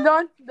the thing,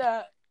 Don?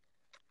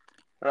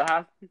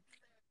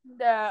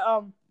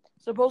 That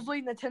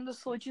supposedly Nintendo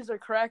Switches are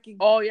cracking.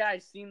 Oh yeah, I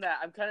seen that.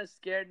 I'm kind of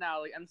scared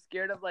now. Like I'm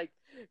scared of like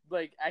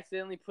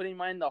accidentally putting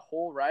mine in the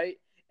hole, right?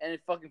 And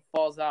it fucking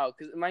falls out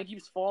because mine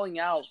keeps falling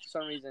out for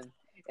some reason,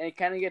 and it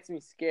kind of gets me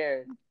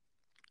scared.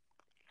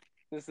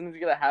 Something's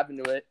gonna happen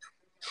to it.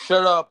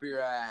 Shut up,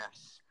 your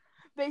ass.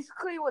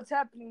 Basically, what's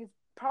happening is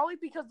probably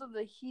because of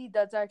the heat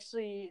that's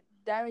actually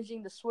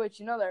damaging the Switch.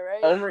 You know that,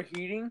 right?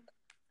 Overheating?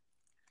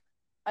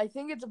 I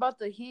think it's about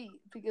the heat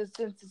because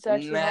since it's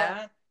actually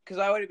hot. Because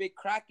I would have been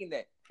cracking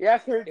that. Yeah,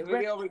 if we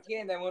be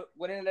overheating, then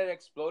wouldn't it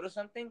explode or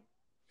something?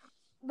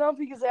 No,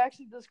 because it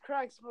actually does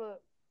cracks,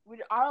 but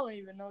I don't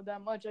even know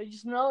that much. I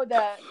just know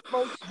that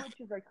most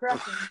Switches are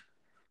cracking.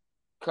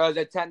 Because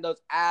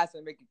Nintendo's ass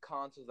and making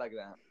consoles like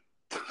that.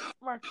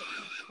 Marco.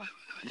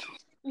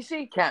 You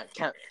see, Can't.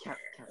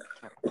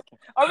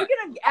 are we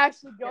gonna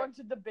actually go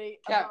into debate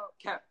about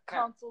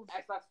consoles?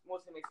 Xbox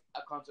mostly makes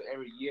a console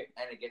every year,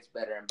 and it gets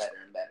better and better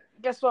and better.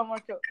 Guess what,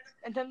 Marco?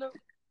 Nintendo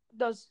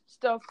does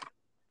stuff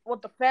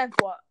what the fans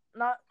want,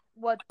 not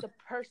what the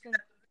person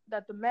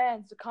that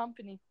demands the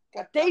company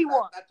what they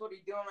want. That's what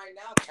you're doing right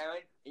now,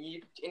 Kevin. And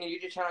you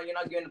YouTube channel, you're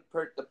not giving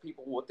the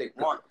people what they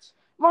want.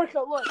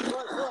 Marco, look.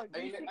 Are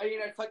you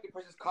gonna suck your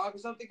person's cock or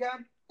something,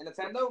 Kevin? In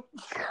Nintendo?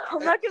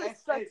 I'm not gonna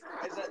suck. Is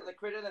that the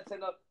creator of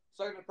Nintendo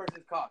sucking a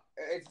person's cock?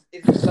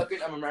 It's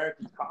sucking an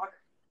American's cock.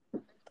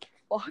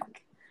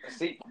 Fuck.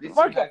 See,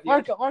 Marco.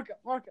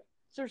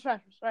 Super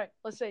Smash Bros. Right.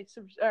 Let's say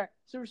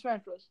Super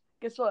Smash Bros.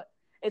 Guess what?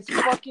 It's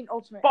fucking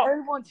ultimate. Fuck.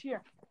 Everyone's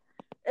here.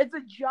 It's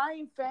a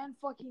giant fan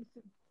fucking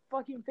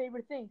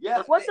favorite thing.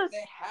 Yeah. They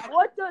had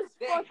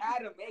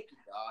to make it,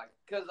 dog.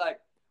 Because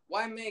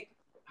why make?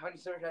 How many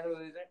Super Smash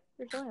Bros. Is there?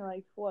 There's only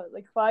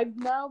like 5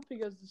 now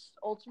because it's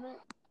ultimate.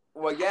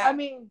 Well, yeah. I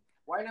mean,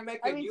 why not make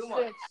a new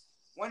one? 6.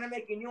 Why not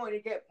make a new one?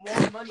 You get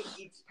more money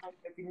each time you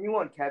make a new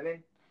one,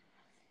 Kevin.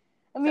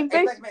 I mean,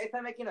 it's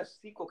like making a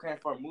sequel kind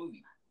of for a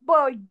movie.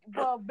 But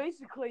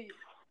basically,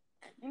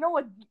 you know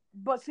what?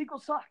 But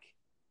sequels suck.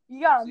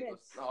 You gotta admit.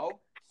 No.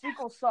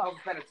 Sequels suck. Final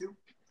Fantasy 2.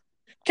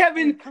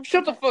 Kevin,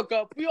 shut the fuck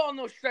up. We all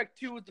know Shrek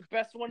 2 was the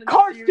best one in the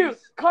Cars 2.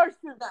 series. Cars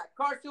 2. Nah,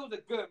 Cars 2 was a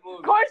good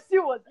movie. Cars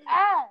 2 was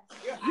ass.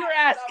 Your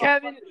ass,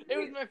 Kevin. It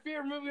was my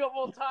favorite movie of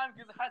all time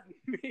because it has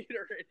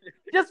Mater in it.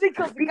 Just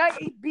because the guy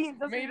ate beans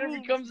doesn't Mater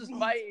mean becomes a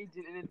spy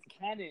agent and it's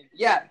canon.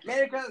 Yeah,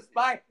 Mater becomes a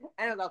spy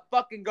and has a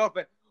fucking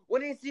girlfriend.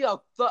 When you see a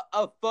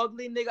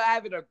fugly nigga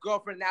having a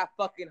girlfriend that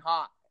fucking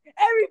hot.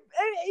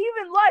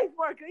 Even life,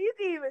 Marco, you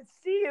can even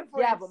see it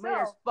for yourself. But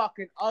Mater's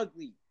fucking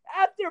ugly.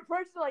 After a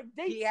person like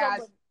dates He someone.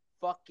 has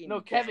fucking.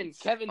 No, Kevin.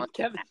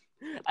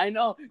 I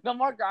know. No,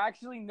 Mark, I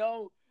actually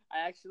know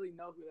who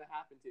that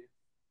happened to.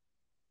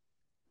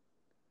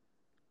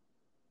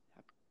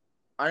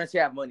 Unless you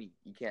have money,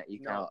 you can't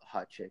have a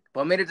hot chick.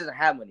 But Mater doesn't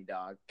have money,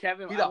 dog.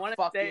 Kevin, He's I a want to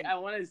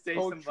fucking say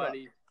tow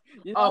somebody.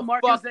 truck. You know, A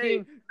Mark is fucking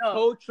saying no.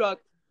 tow truck.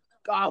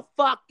 A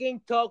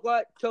fucking tow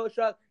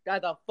truck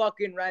that's a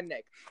fucking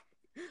redneck.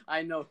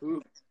 I know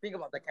who. Think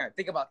about that, Karen.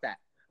 Think about that.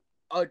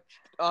 A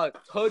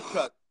tow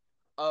truck,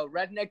 a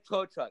redneck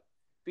tow truck,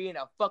 being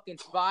a fucking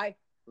spy.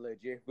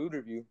 Legit food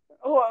review.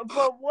 Oh,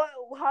 but what?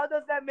 How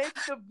does that make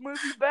the movie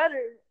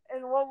better?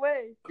 In what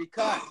way?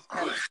 Because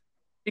Kevin,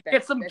 You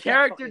get some that's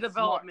character fucking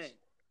development.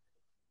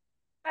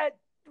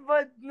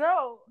 But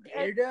no. Get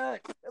her done.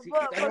 See,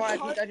 don't you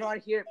want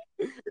to hear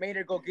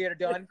Mater go get her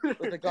done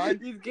with a gun?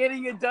 He's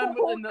getting it done with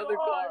Oh, another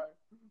God.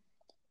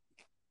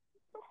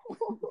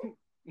 car.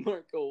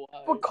 Marco,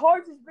 why? But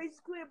Cars is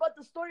basically about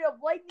the story of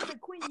Lightning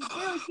McQueen. You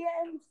barely get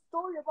any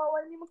story about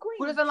Lightning McQueen.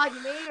 Who doesn't like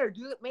Mater,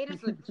 dude?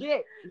 Mater's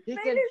legit. He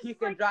Mater's can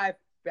like- drive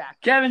back.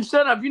 Kevin,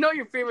 shut up. You know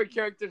your favorite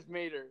character's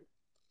Mater.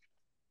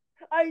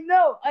 I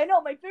know.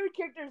 My favorite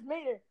character is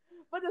Mater.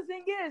 But the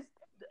thing is,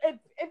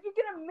 if you're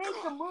gonna make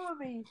a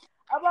movie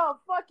about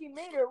fucking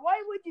Mater,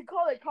 why would you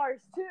call it Cars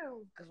 2?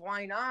 Cause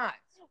why not?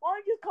 Why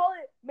don't you just call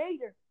it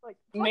Mater? Like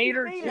fucking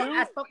Mater 2? Yeah,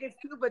 that's fucking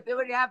stupid. They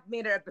already have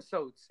Mater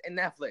episodes in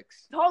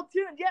Netflix. Tall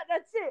Tunes. Yeah,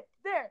 that's it.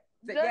 There.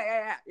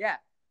 Yeah.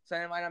 So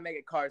then why not make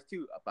it Cars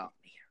 2 about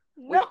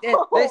Mater?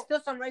 No. There's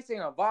still some racing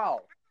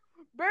involved.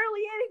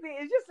 Barely anything.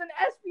 It's just an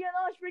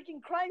espionage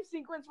freaking crime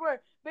sequence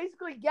where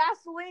basically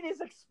gasoline is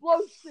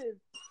explosive.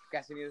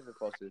 Gasoline is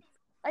explosive.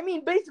 I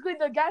mean, basically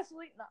the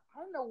gasoline. I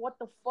don't know what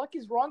the fuck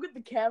is wrong with the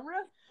camera.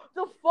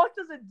 The fuck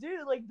does it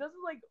do? Like, does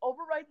it like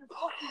override the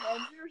fucking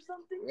engine or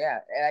something? Yeah,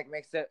 it like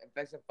makes it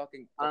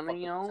fucking.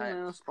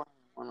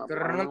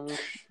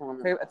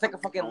 It's like a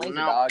fucking laser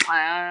dog.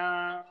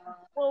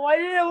 Well, why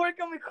didn't it work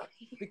on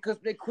McQueen? Because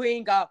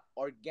McQueen got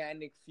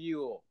organic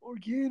fuel.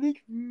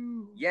 Organic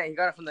fuel. Yeah, he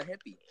got it from the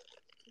hippie.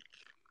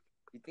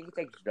 You think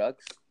he takes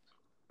drugs?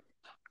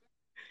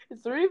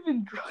 Is there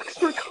even drugs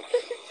for cars?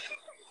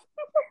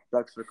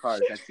 Drugs for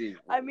cars, that's it.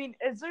 I mean,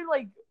 is there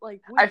like?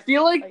 I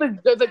feel like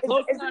the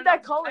close. Isn't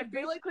that called I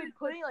feel like basically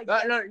putting like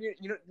No, you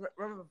know,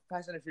 remember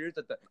Fast and the Furious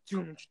the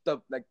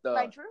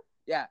nitro?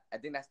 yeah, I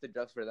think that's the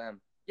drugs for them.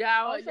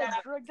 Yeah, Oh, well, yeah.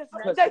 that's drug.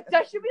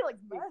 That should be like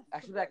meth.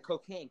 Actually, that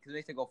cocaine because it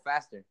makes it go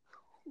faster.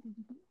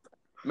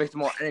 Makes it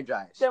more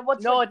energized. Then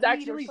what's No, like it's weed or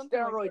actually something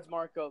like steroids, that?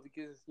 Marco,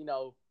 because you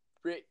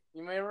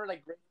remember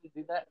like Gracie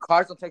did that.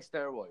 Cars don't take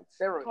steroids.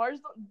 Steroids. Cars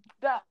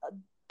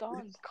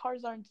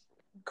cars aren't.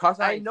 Cars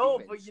I aren't know,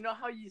 humans. but you know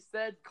how you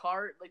said the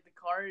cars,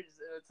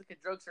 it's like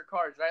a drugs for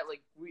cars, right?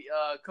 Like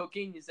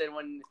cocaine. You said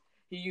when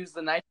he used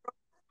the nitro.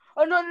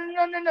 Oh no!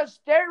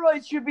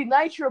 Steroids should be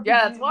nitro.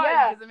 Yeah, because- that's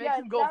why, because it makes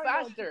him go now you know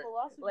what faster. people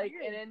also Like,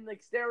 do. and then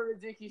like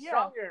steroids make you Yeah.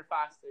 stronger and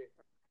faster.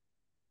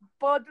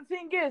 But the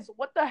thing is,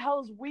 what the hell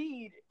is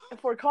weed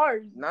for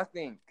cars?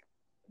 Nothing.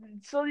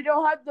 So you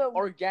don't have the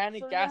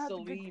Organic So they have the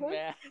good gasoline,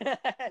 taste?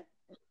 man.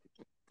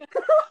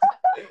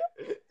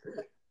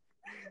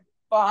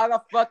 Oh, how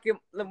the fucking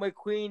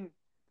McQueen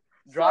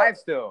drives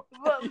still?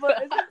 But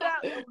isn't that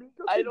illegal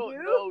to I don't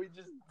do? know. He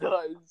just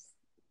does.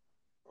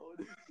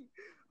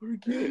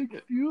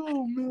 Organic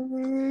fuel,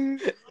 man.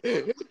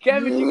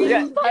 Kevin, you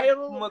Yeah, get the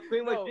title.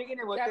 McQueen was No, digging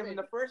it with him in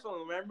the first one,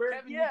 remember?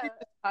 Kevin, Yeah. you get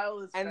the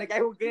title. And the guy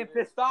who was getting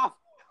pissed off.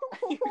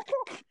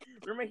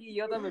 Remember he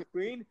yelled at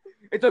McQueen?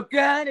 It's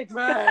organic,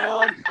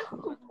 man!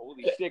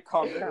 Holy shit,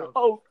 calm down.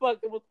 Oh fuck!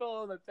 It almost fell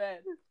on my pen.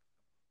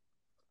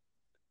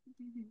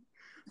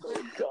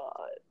 Oh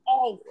God.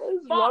 Oh,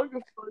 What's fuck. wrong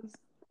with us?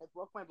 I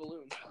broke my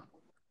balloon.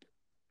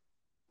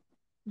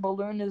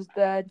 Balloon is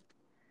dead.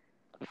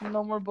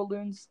 No more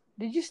balloons.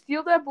 Did you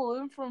steal that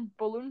balloon from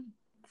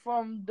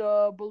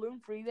the Balloon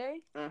Free Day?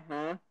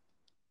 Uh-huh.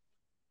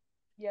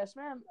 Yes,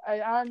 ma'am. I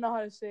don't know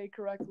how to say it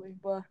correctly,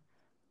 but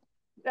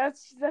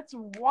that's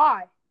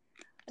why.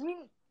 I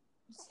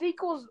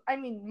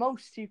mean,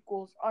 most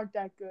sequels aren't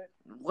that good.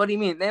 What do you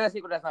mean? Name a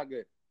sequel that's not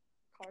good.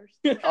 Cars.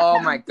 Oh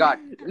my god.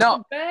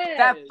 No, Bad.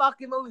 that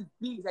fucking movie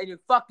beats and you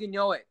fucking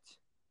know it.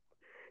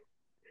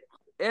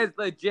 It's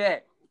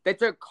legit. They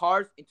turned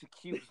cars into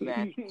cubes,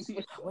 man.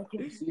 When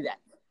can you see that?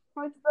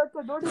 Hunchback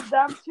of Notre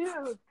Dame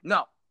 2.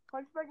 No.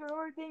 Hunchback of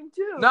Notre Dame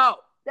 2. No.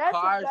 That's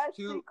Cars a bad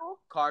 2. sequel.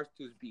 Cars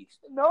 2 is beast.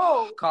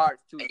 No. Cars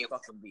 2 is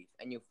fucking beast.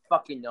 And you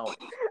fucking know it.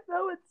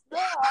 No, it's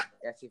not.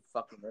 Yes, it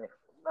fucking is.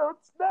 No,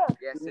 it's not.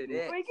 Yes, it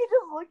is. We can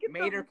just look at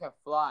Mater them. can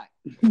fly.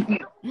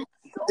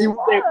 So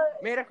what?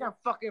 Mater can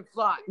fucking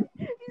fly.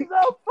 He's He's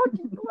out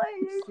fucking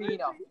playing. Seen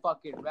a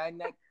fucking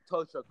redneck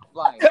tow truck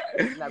flying.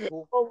 Isn't that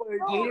cool? Oh my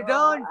Gator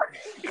god.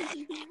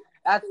 done.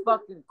 That's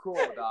fucking cool,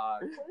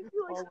 dog.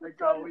 Oh my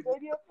god. We just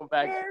go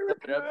back to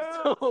the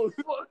episode.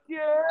 Fuck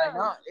yeah. I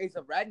know. He's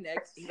a redneck.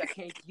 He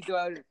can't do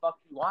whatever the fuck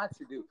he wants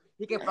to do.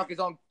 He can fuck his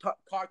own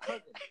car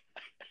cousin.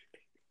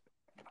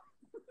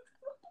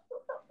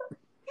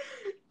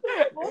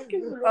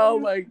 Oh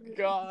my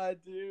god,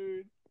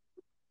 dude.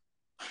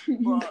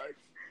 Fuck.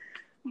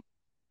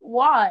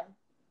 Why?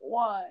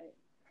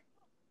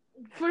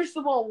 First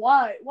of all,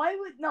 why? Why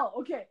would no?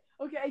 Okay,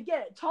 I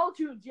get it. Tall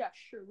tunes, yeah,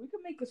 sure. We could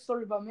make a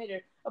story about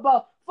Mater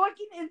about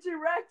fucking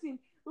interacting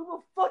with a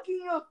fucking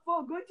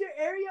going to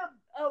area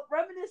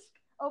reminisce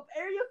of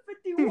Area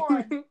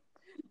 51,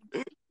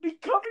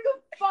 becoming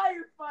a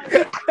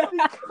firefighter,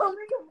 becoming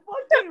a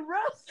fucking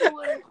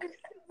wrestler,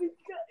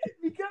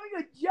 becoming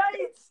a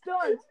giant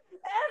stunt,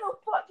 and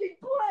a fucking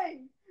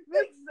plane.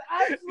 Makes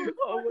absolute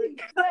fucking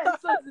sense,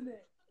 doesn't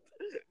it?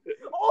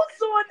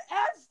 Also an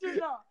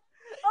astronaut.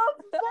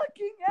 A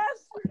fucking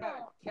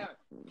astronaut. Kevin.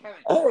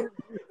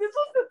 This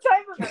was the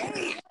time of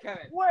age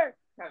Kevin. where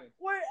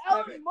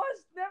Elon Kevin.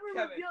 Musk never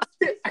Kevin. revealed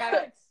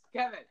SpaceX.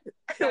 Kevin.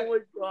 Oh my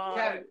god.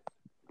 Kevin.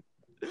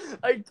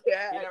 I He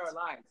can't. never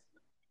lies.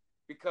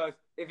 Because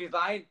if he's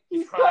lying,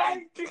 he's He's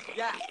crying. crying.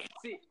 Yeah,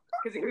 see,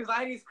 because if he's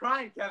lying, he's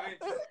crying,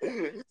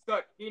 Kevin. So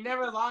he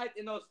never lied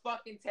in those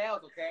fucking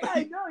tales, okay?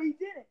 I know he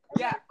didn't.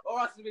 Yeah,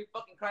 or else he'd be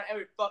fucking crying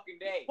every fucking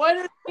day. Why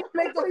did he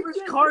make the He first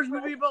did. Cars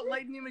movie about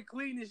Lightning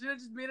McQueen? He should have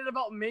just made it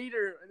about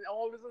Mater and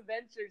all of his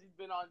adventures he's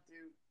been on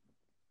to.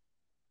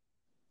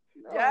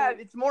 No. Yeah,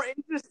 it's more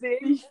interesting.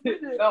 He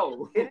shouldn't.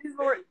 No. It is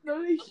more.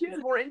 No, he It's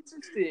shouldn't. more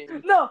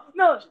interesting. No.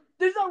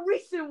 There's a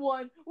recent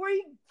one where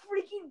he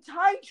freaking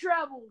time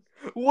travels.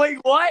 Wait,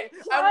 what?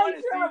 I want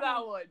to see travel.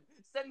 that one.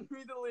 Send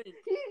me the link.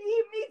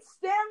 He meets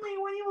Stanley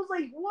when he was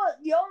like what?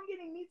 Young,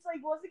 and he meets like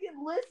once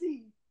again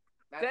Lizzie.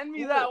 That's Send me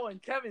cool. that one,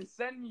 Kevin.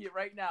 Send me it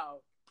right now.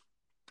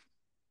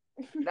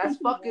 That's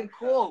fucking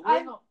cool.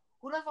 I-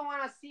 Who doesn't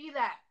want to see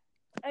that?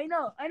 I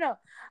know.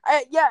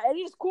 Yeah, it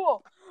is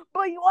cool.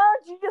 But why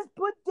don't you just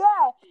put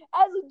that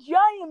as a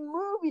giant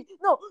movie?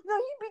 No,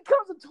 he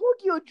becomes a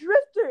Tokyo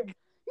Drifter.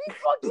 He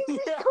fucking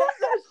becomes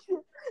that shit.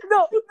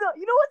 No,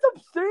 you know what's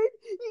absurd?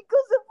 He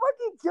goes to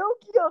fucking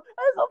Tokyo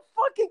as a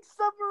fucking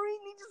submarine.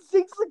 He just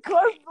sinks the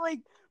car like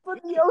from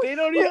the ocean. They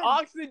don't need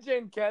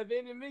oxygen,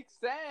 Kevin. It makes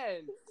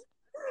sense.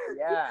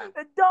 Yeah.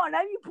 Don,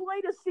 have you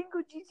played a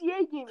single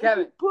GTA game?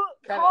 Kevin, If you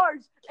put Kevin,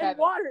 cars and Kevin,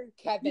 water,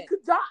 Kevin, you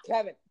could die.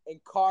 Kevin, in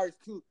Cars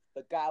 2,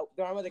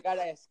 remember the guy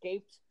that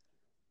escaped?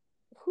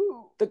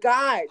 Who? The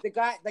guy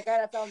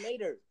that found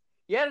Mater.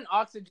 He had an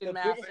oxygen The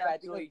mask. British guy, I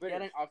think it was Actually, he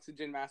had an British.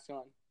 oxygen mask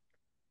on.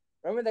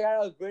 Remember the guy that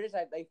was British?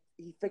 Like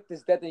he faked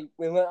his death and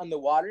we went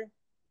underwater.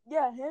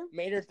 Yeah, him.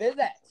 Mater did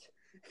that.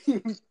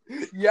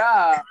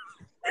 Yeah.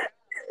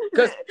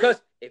 Cause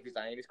if he's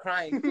lying, he's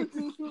crying.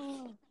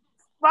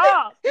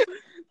 Stop. Yeah,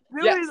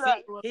 Really see,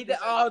 that? he did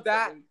all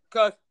that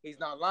because he's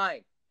not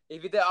lying.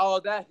 If he did all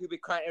that, he'd be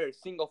crying every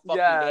single fucking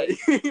Yeah. day.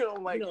 Oh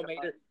my You know, god.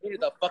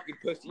 Mater's a fucking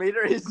pussy.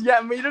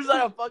 Mater's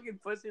like a fucking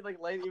pussy like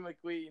Lightning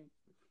McQueen.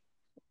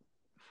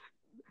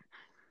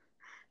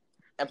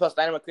 And plus,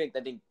 Lightning McQueen,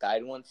 I think,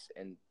 died once,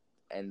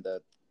 and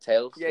the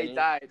tails. Yeah, he thingy,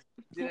 died.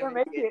 He didn't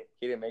make it.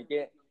 He didn't make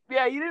it.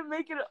 Yeah, you didn't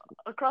make it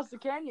across the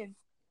canyon.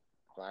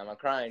 Why am I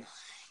crying?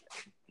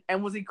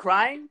 And was he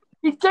crying?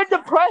 He turned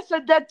depressed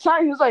at that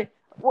time. He was like,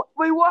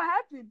 "Wait, what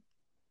happened?"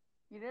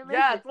 You didn't make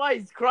Yeah, it. that's why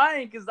he's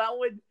crying, because that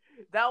one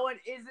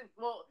isn't,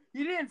 well,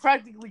 he didn't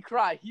practically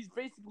cry. He's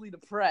basically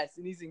depressed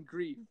and he's in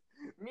grief.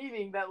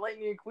 Meaning that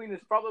Lightning McQueen is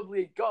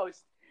probably a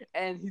ghost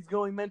and he's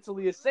going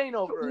mentally insane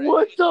over it.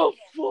 What the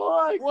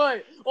fuck?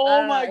 What?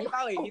 Oh my He god.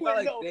 probably Wait,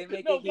 didn't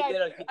make no, it. He guys,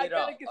 did I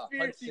got a a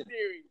conspiracy Hudson.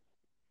 theory.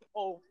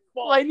 Oh,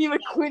 fuck. Lightning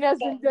McQueen has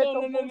been dead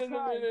No. the whole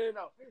time.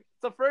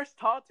 The first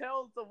Tall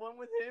Tales, the one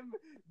with him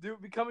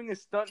becoming a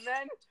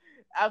stuntman.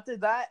 After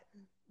that,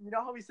 you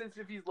know how he says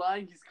if he's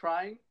lying, he's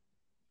crying?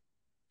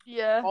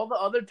 Yeah. All the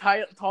other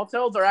Tall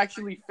Tales are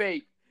actually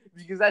fake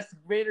because that's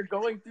Vader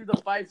going through the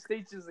 5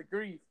 stages of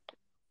grief.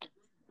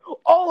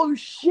 Oh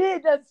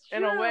shit, that's true.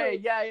 In a way,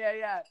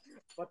 yeah.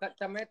 But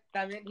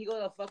también he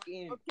goes to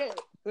fucking. Okay.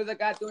 Who's the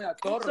guy doing a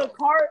toro? So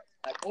Cars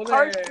Like, 3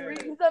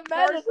 ole. is a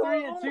Cars 3 Matador.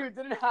 and 2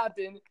 didn't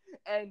happen,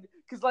 and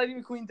because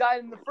Lightning McQueen died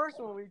in the first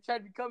one when he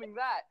tried becoming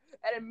that,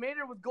 and then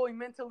Mater was going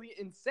mentally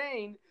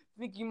insane,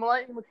 thinking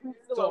Lightning McQueen's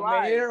still So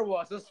alive. Mater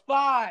was a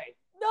spy.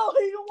 No,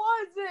 he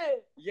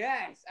wasn't.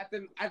 Yes,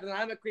 after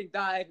Lightning McQueen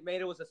died,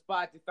 Mater was a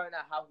spy to find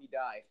out how he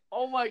died.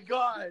 Oh my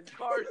god,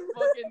 Cars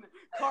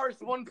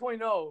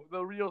 1.0,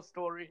 the real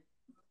story.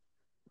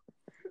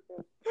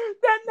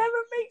 That never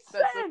makes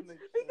That sense. doesn't make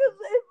Because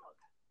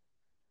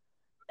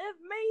if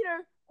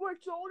Mater were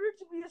told her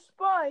to be a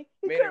spy,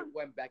 he Mater could.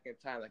 went back in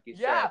time, like he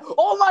Yeah. said.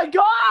 Oh my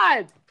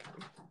god.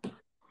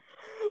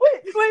 Wait,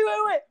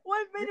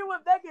 What Mater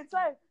went back in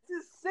time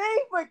to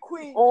save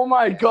McQueen? Oh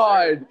my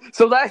god!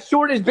 So that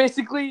short is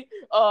basically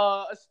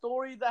a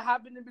story that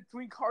happened in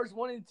between Cars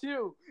 1 and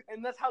 2,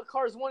 and that's how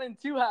Cars 1 and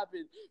 2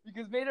 happened.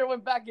 Because Mater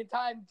went back in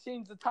time to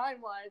change the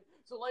timeline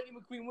so Lightning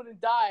McQueen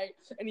wouldn't die,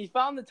 and he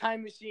found the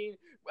time machine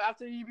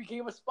after he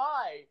became a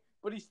spy.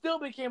 But he still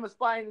became a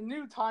spy in the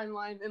new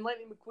timeline, and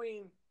Lightning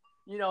McQueen,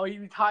 you know, he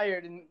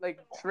retired and like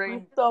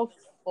trained. What the fuck?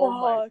 Oh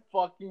my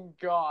fucking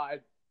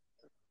god!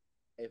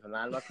 If I'm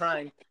not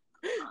crying.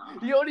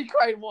 He only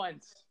cried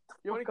once.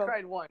 Shut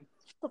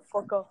the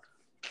fuck up.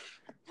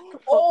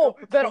 Oh,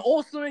 that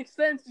also makes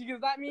sense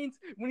because that means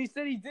when he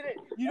said he didn't,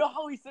 you know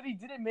how he said he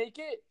didn't make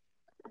it?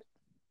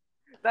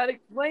 That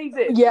explains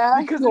it. Yeah,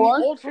 because in the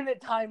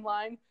alternate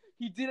timeline,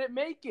 he didn't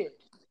make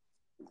it.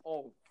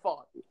 Oh,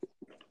 fuck.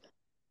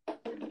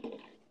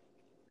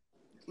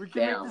 We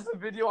can make this a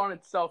video on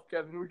itself,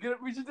 Kevin.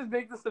 We should just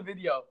make this a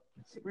video.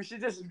 We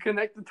should just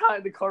connect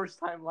the Cars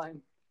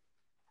timeline.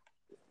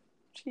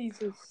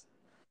 Jesus.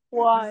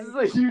 Why? This is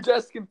a huge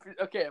ass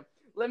Okay,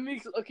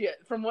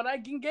 from what I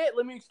can get,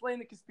 let me explain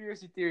the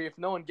conspiracy theory if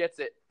no one gets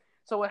it.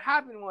 So what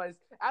happened was,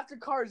 after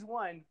Cars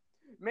 1,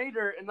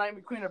 Mater and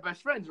Lightning McQueen are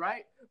best friends,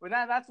 right? But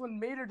that's when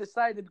Mater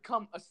decided to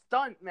become a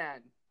stunt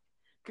man.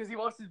 Because he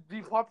wants to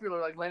be popular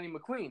like Lightning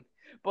McQueen.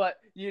 But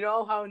you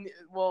know how, you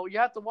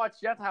have to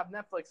have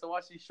Netflix to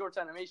watch these short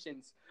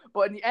animations.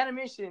 But in the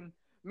animation,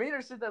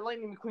 Mater said that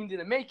Lightning McQueen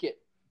didn't make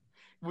it,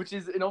 which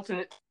is an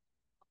alternate.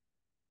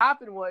 What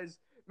happened was,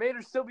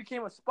 Mater still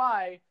became a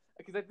spy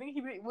because I think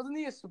wasn't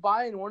he a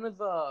spy in one of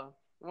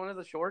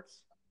the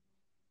shorts?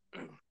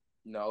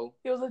 No,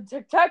 he was a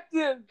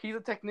detective. He's a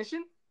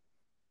technician.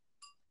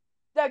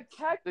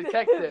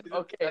 Detective.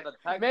 Okay,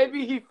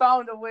 maybe he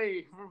found a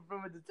way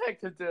from a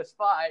detective to a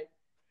spy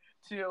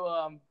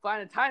to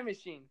find a time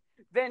machine.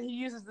 Then he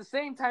uses the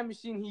same time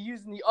machine he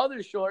used in the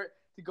other short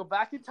to go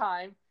back in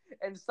time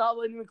and stop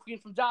Lightning McQueen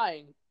from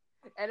dying.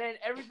 And then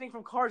everything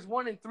from Cars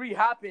 1 and 3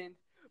 happened.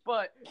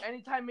 But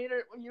anytime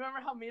Mater, you remember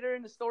how Mater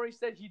in the story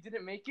said he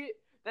didn't make it?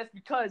 That's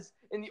because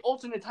in the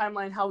alternate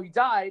timeline, how he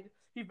died,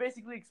 he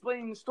basically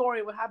explained the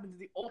story of what happened to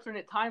the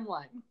alternate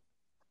timeline.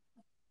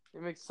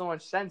 It makes so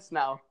much sense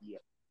now.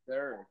 Yes,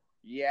 sir.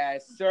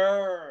 Yes,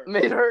 sir.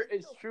 Mater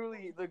is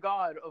truly the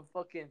god of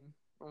fucking.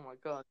 Oh my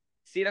god.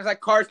 See, that's like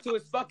Cars 2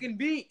 is fucking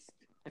beast.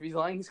 If he's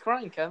lying, he's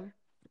crying, Kevin.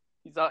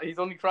 He's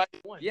only crying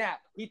once. Yeah,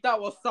 he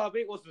thought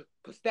wasabi was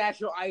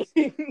pistachio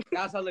icing.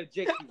 That's how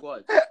legit he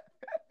was.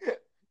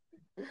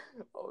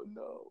 Oh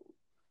no.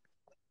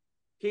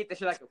 He ate that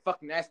shit like a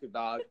fucking ice cream,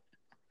 dog.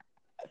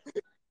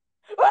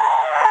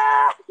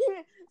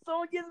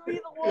 Someone gives me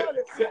the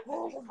water.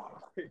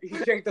 He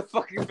drank the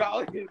fucking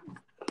fountain.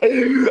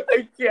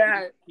 I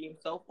can't. Pee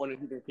himself? Or did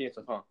he pee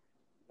himself, huh?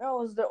 That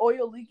was the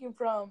oil leaking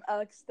from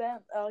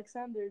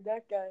Alexander,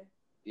 that guy.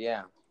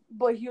 Yeah.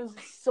 But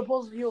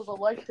supposedly he was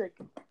electric.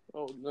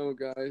 Oh no,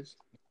 guys.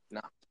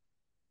 No.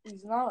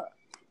 He's not.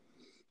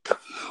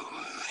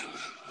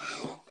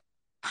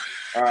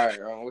 Alright,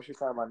 what should we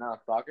talk about now?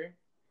 Soccer?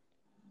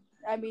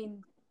 I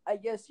mean, I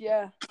guess,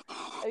 yeah.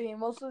 I mean,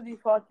 most of these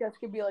podcasts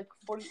could be like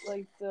 40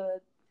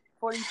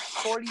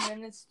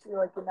 minutes to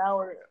like an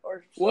hour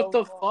or so. What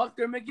the fuck?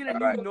 They're making a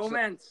new No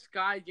Man's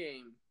Sky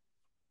game.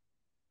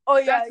 Oh,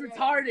 yeah. That's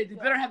retarded. They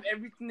better have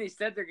everything they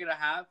said they're gonna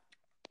have.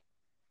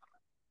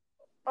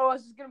 Oh,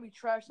 it's just gonna be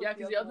trash. Yeah,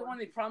 because the other one,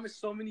 they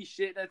promised so many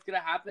shit that's gonna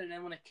happen, and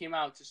then when it came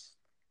out,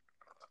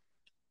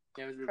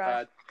 it was really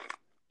bad.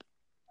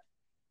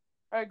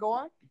 Alright, go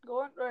on.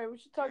 Alright, we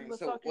should talk about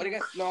soccer. What do you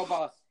guys know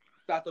about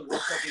the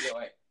World Cup either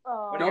way?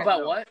 Know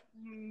about what?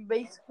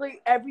 Basically,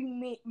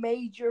 every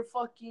major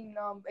fucking,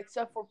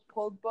 except for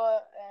Pogba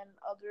and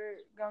other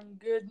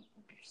good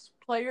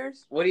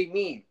players. What do you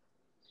mean?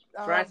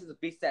 France is a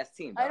beast-ass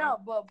team, dog. I know,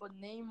 but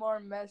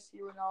Neymar,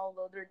 Messi,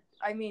 Ronaldo,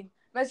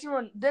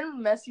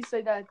 didn't Messi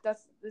say that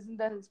isn't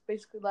that his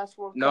basically last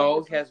World Cup?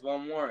 No, he has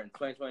one more in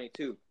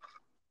 2022.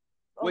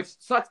 Oh. Which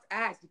sucks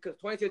ass because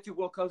 2022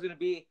 World Cup is going to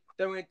be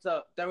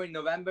during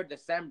November,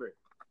 December.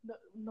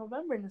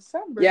 November,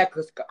 December? Yeah,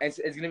 because it's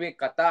going to be in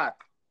Qatar.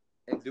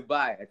 In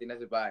Dubai. I think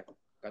that's Dubai.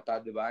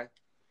 Qatar, Dubai.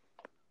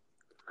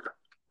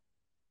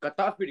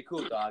 Qatar's pretty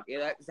cool, dog.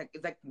 It's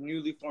like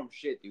newly formed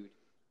shit, dude.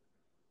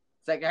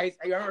 It's like, guys,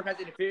 you remember Fast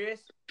and the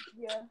Furious?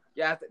 Yeah.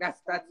 Yeah,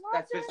 that's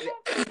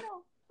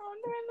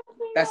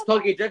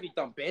Tokyo Drift, you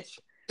dumb bitch.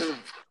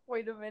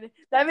 Wait a minute.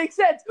 That makes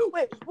sense.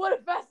 Wait, what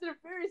if Fast and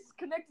Furious is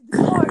connected to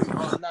cars?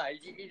 Oh, no,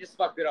 you just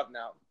fucked it up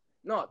now.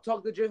 No,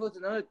 Tokyo Drift was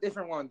another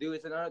different one, dude.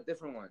 It's another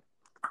different one.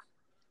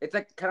 It's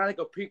like kind of like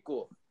a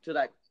prequel to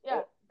like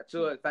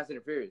to Fast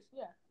and Furious.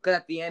 Yeah. Because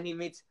at the end he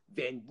meets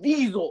Vin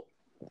Diesel.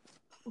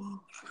 All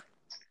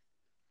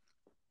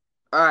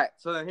right,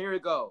 so then here we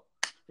go.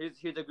 Here's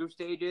the group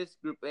stages.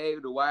 Group A: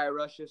 Uruguay,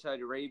 Russia,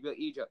 Saudi Arabia,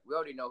 Egypt. We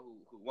already know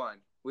who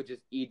won, which is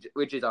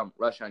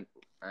Russia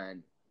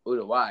and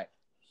Uruguay.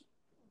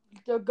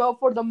 To go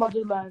for the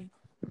motherland.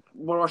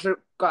 Well, Russia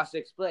got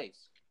sixth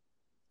place.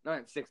 Not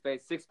in sixth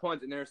place, 6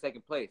 points, and they're in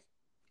second place.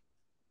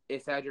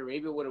 If Saudi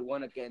Arabia would have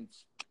won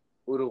against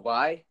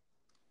Uruguay,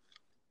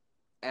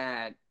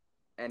 and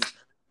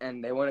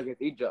and they won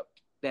against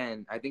Egypt,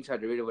 then I think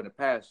Saudi Arabia would have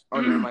passed. Oh,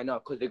 never mind, no,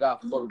 because they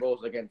got 4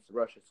 goals against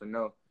Russia, so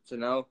no. So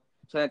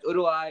then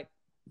Uruguay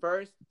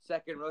first,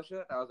 second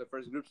Russia. That was the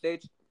first group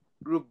stage.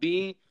 Group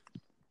B,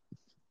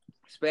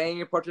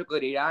 Spain, Portugal,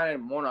 Iran,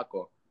 and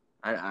Monaco.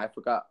 I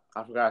forgot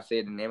to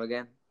say the name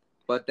again.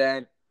 But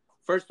then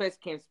first place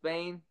came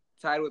Spain,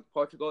 tied with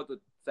Portugal to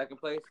second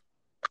place.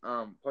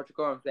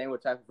 Portugal and Spain were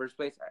tied for first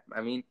place.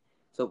 I mean,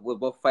 so with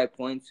both 5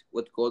 points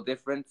with goal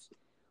difference.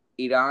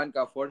 Iran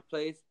got 4th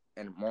place,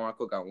 and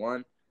Monaco got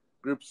 1.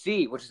 Group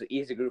C, which is an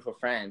easy group for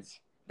France,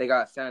 they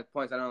got 7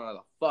 points. I don't know how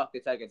the fuck they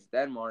tied against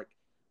Denmark,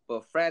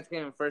 but France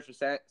came in first with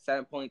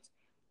 7 points.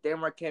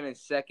 Denmark came in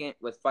second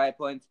with 5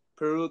 points.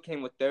 Peru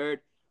came with third.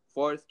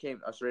 Fourth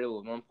came Australia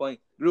with 1 point.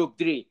 Group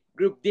D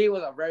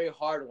was a very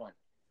hard one.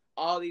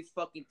 All these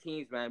fucking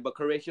teams, man, but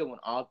Croatia won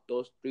all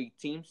those 3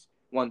 teams.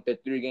 Won the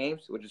 3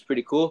 games, which is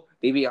pretty cool.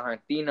 They beat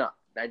Argentina,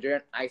 Nigeria,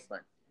 and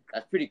Iceland.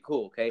 That's pretty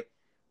cool, okay?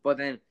 But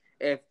then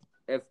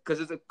because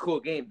it's a cool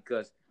game,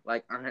 because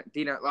like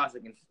Argentina lost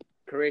against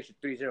Croatia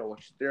 3-0,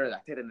 which they're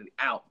like technically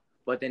out.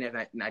 But then if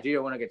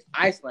Nigeria won against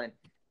Iceland,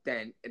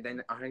 then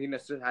Argentina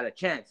still had a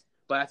chance.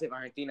 But that's if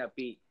Argentina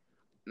beat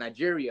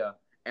Nigeria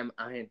and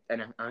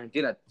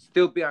Argentina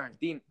still beat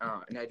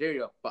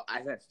Nigeria, but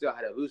Iceland still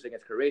had to lose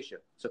against Croatia.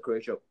 So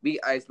Croatia beat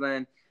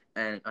Iceland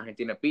and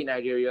Argentina beat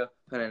Nigeria.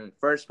 And then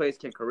first place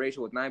came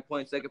Croatia with 9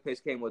 points. Second place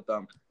came with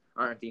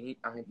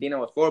Argentina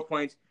with 4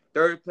 points.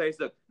 Third place,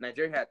 look,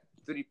 Nigeria had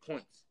 3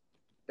 points.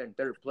 Then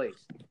third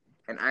place.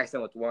 And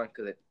Iceland with 1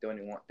 because they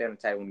only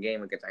tied 1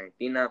 game against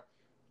Argentina.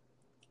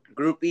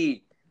 Group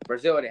E,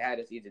 Brazil, they had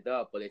this easy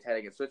up, but they tied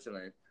against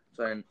Switzerland.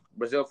 So then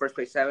Brazil first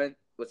place 7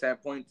 with 7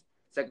 points.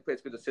 Second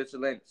place goes to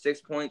Switzerland,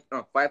 6 points.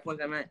 No, 5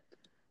 points, I meant.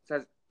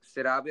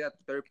 Serbia,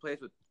 third place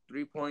with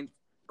 3 points.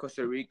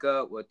 Costa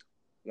Rica with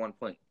 1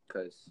 point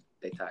because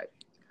they tied.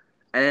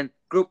 And then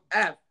Group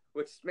F,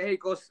 which is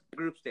Mexico's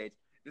group stage.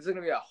 This is going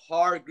to be a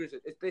hard group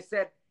stage. They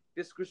said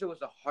this group stage was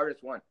the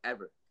hardest one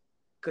ever.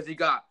 Because you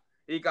got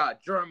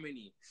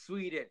Germany,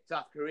 Sweden,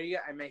 South Korea,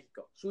 and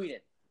Mexico. Sweden,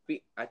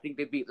 I think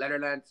they beat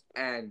Netherlands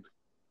and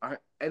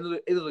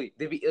Italy.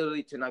 They beat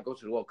Italy to not go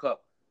to the World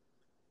Cup.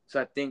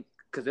 So I think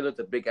because it was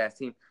a big ass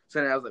team.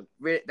 So that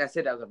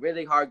was a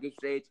really hard group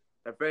stage.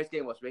 The first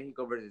game was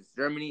Mexico versus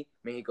Germany.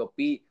 Mexico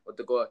beat with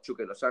the goal of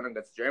Chucky Lozano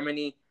against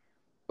Germany.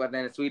 But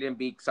then Sweden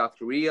beat South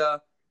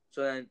Korea.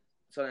 So then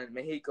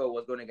Mexico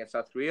was going against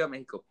South Korea.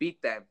 Mexico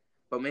beat them.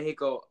 But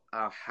Mexico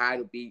had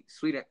to beat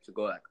Sweden to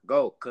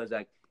go because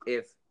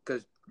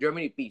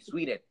Germany beat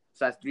Sweden,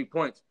 so that's 3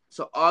 points.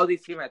 So all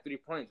these teams have 3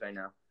 points right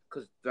now.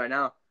 Because right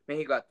now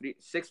Mexico got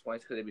 6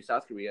 points because they beat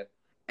South Korea,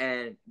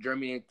 and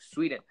Germany and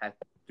Sweden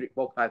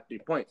both have 3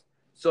 points.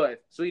 So if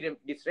Sweden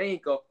beats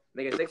Mexico,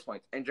 they get 6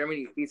 points, and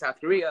Germany beats South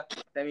Korea,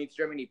 that means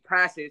Germany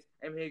passes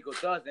and Mexico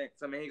doesn't.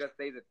 So Mexico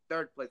stays at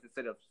 3rd place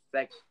instead of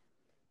 2nd.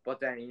 But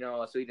then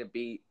Sweden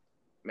beat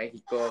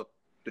Mexico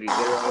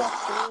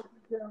 3-0.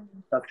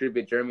 South Korea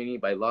beat Germany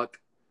by luck.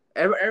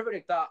 Everybody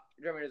thought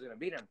Germany was going to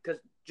beat them because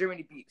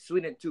Germany beat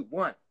Sweden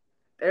 2-1.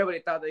 Everybody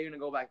thought they were going to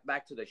go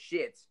back to the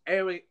shits.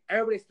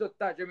 Everybody still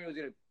thought Germany was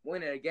going to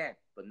win it again.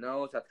 But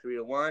no, South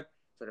Korea won.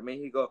 So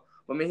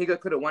Mexico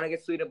could have won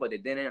against Sweden, but they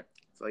didn't.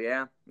 So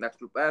yeah, that's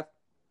Group F.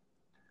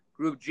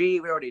 Group G,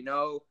 we already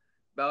know.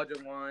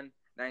 Belgium won.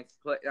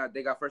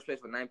 They got first place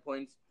with 9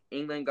 points.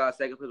 England got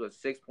second place with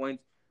 6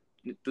 points.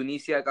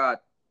 Tunisia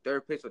got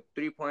third place with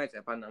 3 points.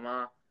 And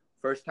Panama,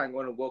 first time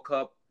going to World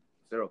Cup,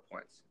 0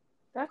 points.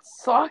 That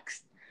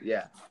sucks.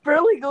 Yeah.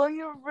 Barely going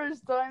in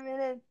first time, and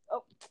then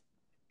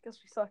guess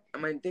we suck. I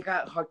mean, they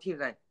got hard teams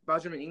like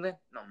Belgium and England.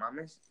 No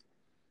mames.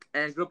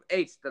 And Group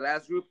H, the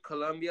last group,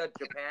 Colombia,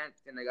 Japan,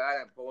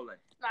 Senegal, and Poland.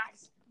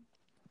 Nice.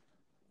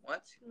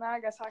 What?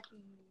 Nagasaki.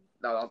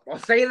 No,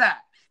 don't say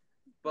that.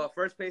 But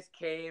first place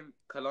came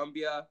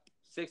Colombia,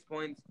 6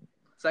 points.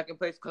 Second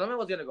place, Colombia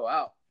was going to go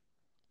out.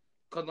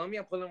 Colombia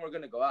and Poland were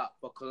going to go out,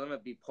 but Colombia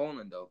beat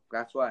Poland, though.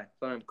 That's why.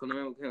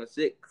 Colombia came with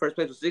first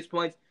place with 6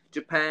 points.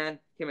 Japan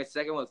came in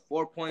second with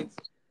 4 points.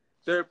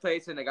 Third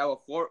place,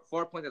 Senegal with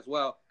 4 points as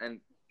well. And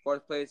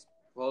fourth place,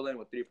 Poland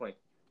with 3 points.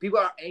 People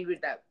are angry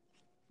that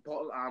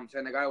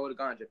Senegal would have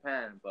gone to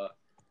Japan, but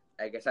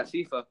I guess that's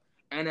FIFA.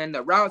 And then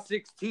the round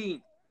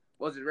 16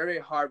 was a very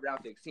hard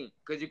round 16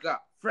 because you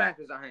got France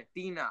versus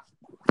Argentina,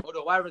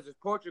 Uruguay versus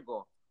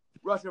Portugal,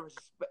 Russia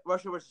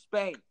versus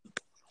Spain,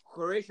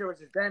 Croatia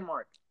versus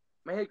Denmark,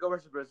 Mexico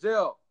versus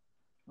Brazil,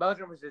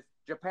 Belgium versus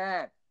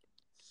Japan,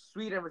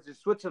 Sweden versus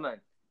Switzerland,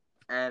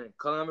 and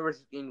Colombia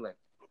versus England.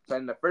 So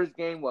in the first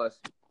game was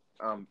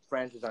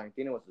France versus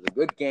Argentina, which was a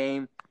good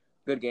game.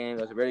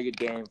 It was a very good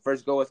game.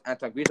 First goal was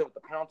Antoine Griezmann with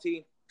the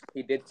penalty.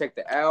 He did take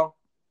the L.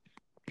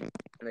 And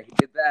then he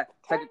did that.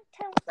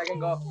 Second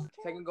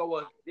goal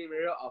was Di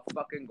Maria, a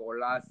fucking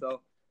golazo.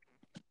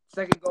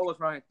 Second goal was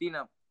for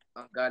Argentina.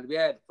 God, we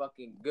had a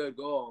fucking good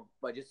goal,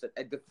 but just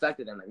it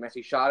deflected him. Like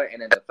Messi shot it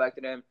and then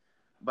deflected him.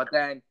 But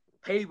then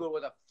Haywood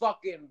was a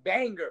fucking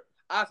banger.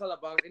 I saw the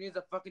box and he's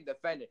a fucking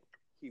defender.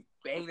 He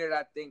banged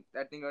that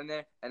thing on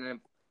there, and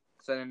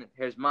then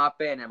here's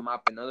Mape, and then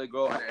Mape another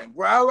goal, and then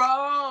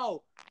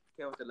Guerrero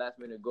came with the last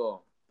minute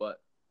goal,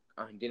 but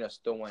Argentina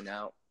still went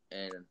out,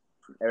 and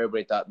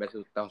everybody thought that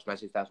was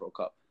Messi's last World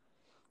Cup.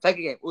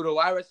 Second game,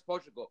 Uruguay vs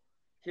Portugal.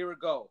 Here we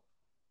go.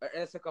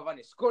 Edinson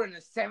Cavani scored in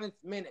the 7th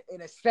minute.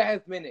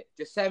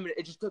 Just 7 minutes.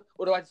 It just took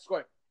Uruguay to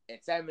score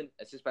in 7 minutes.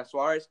 Assist by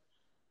Suarez.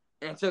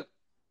 And it took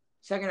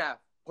second half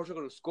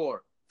Portugal to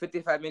score.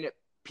 55-minute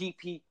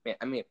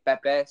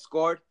Pepe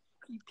scored.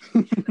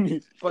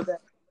 but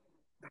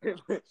then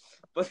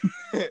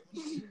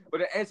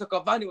Edinson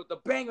Cavani with the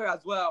banger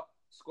as well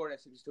scored at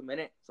 62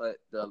 minutes. So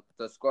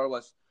the score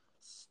was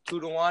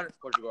 2-1.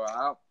 Portugal are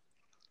out.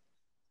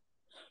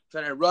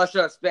 So then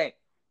Russia and Spain.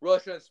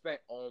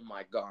 Oh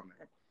my god,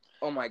 man.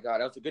 Oh my god,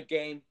 that was a good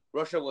game.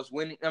 Russia was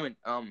winning.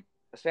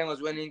 Spain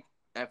was winning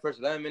at first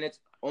 11 minutes,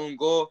 own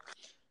goal,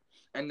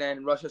 and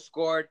then Russia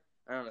scored.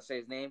 I don't know, say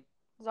his name.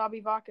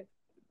 Zabi Vaca.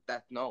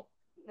 No.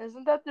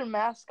 Isn't that their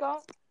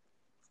mascot?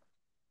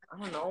 I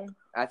don't know.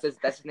 That's his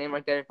name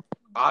right there.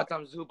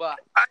 Artem Zuba.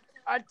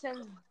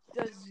 Artem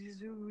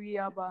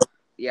Zuyaba.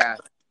 Yeah.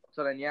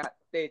 So then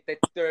they tied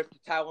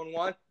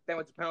 1-1. They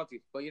went to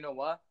penalties. But you know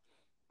what?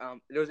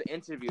 There was an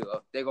interview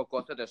of Diego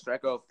Costa, the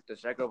striker of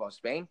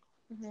Spain.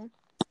 Mm-hmm.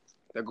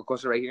 Diego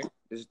Costa right here.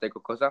 This is Diego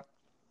Costa.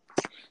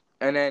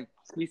 And then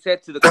he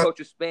said to the coach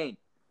of Spain,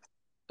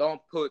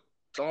 don't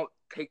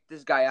take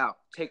this guy out.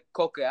 Take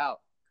Coca out.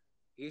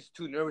 He's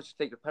too nervous to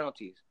take the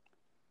penalties.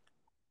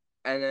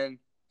 And then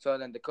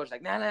the coach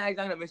like, nah, he's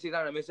not gonna miss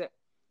it.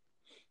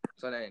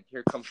 So then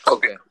here comes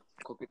Coca.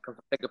 Coca comes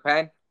to take a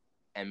pen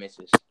and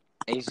misses.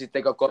 And you see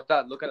Diego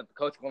Costa looking at the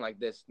coach going like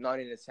this,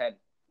 nodding his head,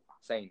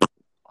 saying,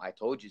 I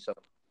told you so.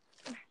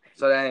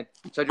 So then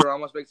Sergio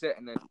Ramos makes it,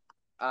 and then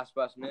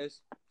Aspas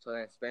missed. So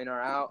then Spain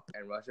are out,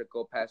 and Russia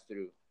go pass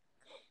through.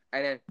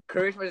 And then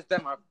Croatia versus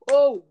Denmark.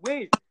 Oh,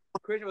 wait.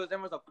 Croatia versus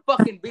Denmark was a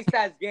fucking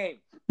beast-ass game.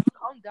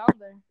 Calm down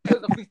there. It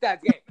was a beast-ass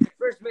game.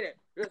 First minute.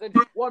 There was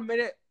just 1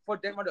 minute for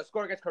Denmark to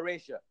score against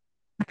Croatia.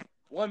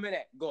 1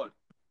 minute, goal.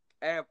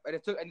 And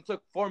it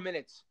took 4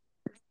 minutes.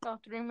 No,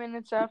 3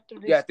 minutes after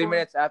they scored. 3 scored.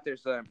 minutes after,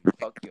 so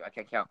fuck you, I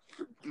can't count.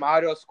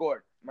 Mario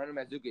scored. Mario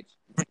Mandzukic.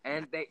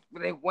 And they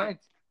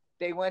went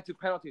to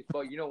penalties.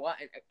 But you know what?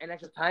 In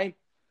extra time,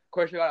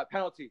 Croatia got a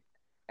penalty.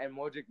 And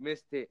Modric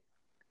missed it.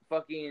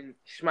 Fucking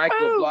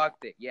Schmeichel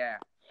blocked it. Yeah.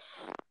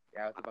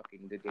 Yeah, it was a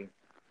fucking good game.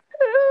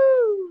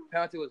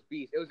 Penalty was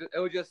beast. It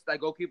was just like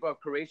goalkeeper of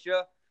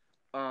Croatia,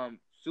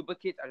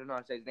 Supakic, I don't know how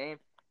to say his name,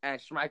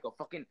 and Schmeichel.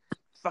 Fucking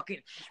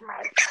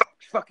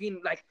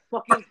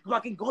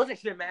goals and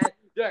shit, man.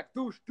 They're like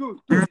douche.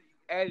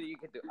 And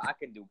I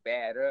can do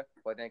better,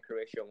 but then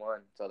Croatia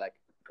won. So like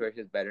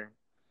Croatia's better.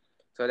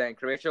 So then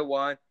Croatia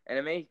won, and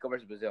then Mexico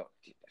versus Brazil.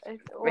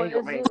 Mexico. Is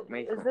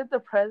it the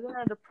president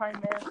or the prime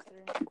minister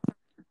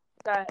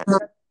that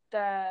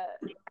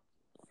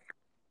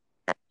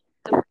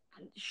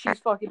she's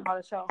fucking hot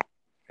as hell?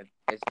 I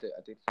think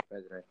it's the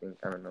president.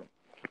 I don't know.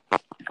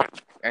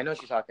 I know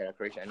she's talking about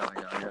Croatia. I know.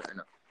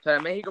 So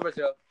then Mexico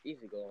Brazil,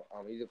 easy goal.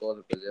 Easy goal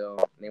to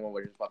Brazil. Neymar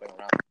was just fucking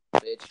around,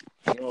 bitch.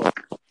 Neymar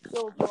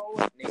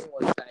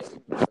was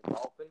diving with the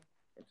dolphin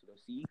into the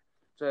sea.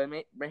 So then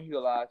Mexico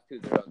lost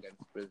 2-0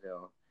 against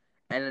Brazil.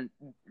 And then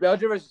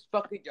Belgium versus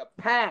fucking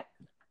Japan.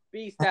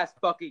 Beast ass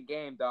fucking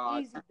game,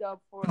 dog. Easy dub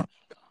for it.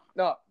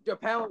 No,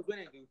 Japan was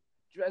winning, dude.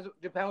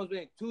 Japan was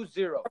winning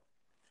 2-0.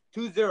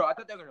 2-0. I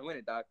thought they were gonna win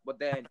it, dog. But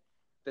then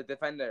the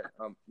defender,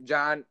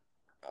 John,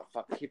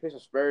 he plays for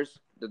Spurs.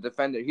 The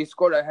defender, he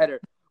scored a header.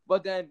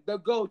 But then the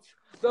goat,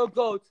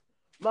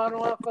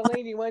 Manuel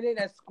Fellaini went in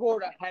and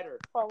scored a header.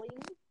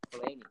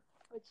 Fellaini.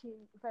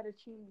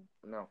 Fettuccine.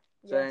 No.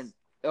 So then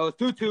it was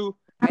 2-2,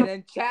 and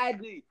then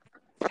Chadley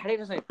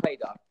doesn't play,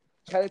 dog.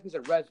 Chadley plays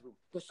a reserve,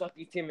 the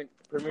sucky team in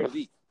Premier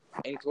League,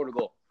 and he scored a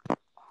goal.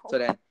 So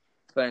then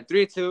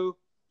 3-2,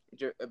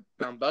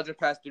 Belgium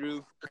passed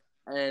through,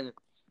 and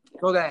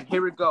so then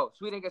here we go.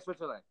 Sweden against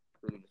Switzerland.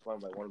 Sweden just won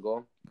by 1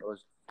 goal. It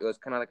was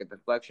kind of like a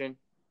deflection.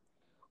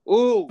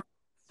 Ooh,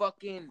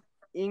 fucking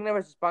England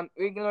versus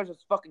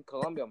fucking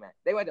Colombia, man.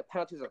 They went to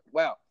penalties as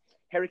well.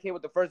 Harry Kane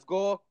with the first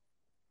goal.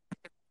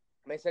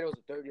 They said it was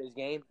the 30th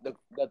game. The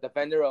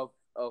defender of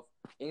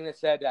England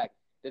said that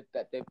they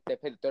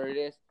played the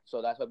 30th,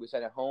 so that's what we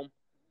said at home.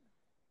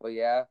 But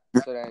yeah,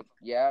 so then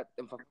the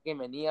fucking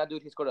Mania,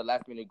 dude, he scored a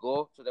last-minute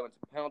goal, so they went to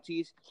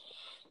penalties.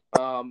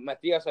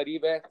 Matias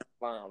Uribe,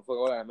 for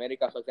goal in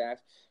America, such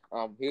as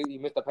he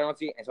missed the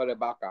penalty, and so did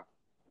Baca.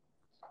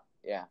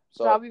 Yeah.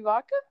 So Zabi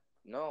Vaca?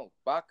 No,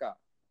 Baca.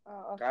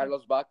 Oh, okay.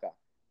 Carlos Baca.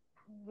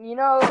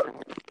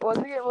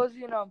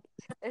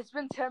 It's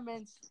been 10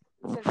 minutes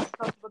since we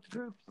talked about the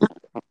groups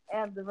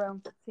and the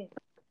round 16.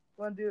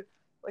 Want to do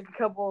like a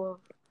couple of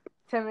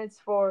 10 minutes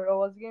for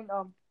how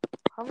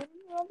many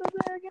rounds are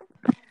there again?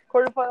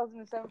 Quarterfinals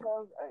and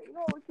semifinals.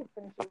 We can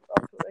finish it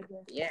off right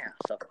here. Yeah.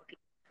 So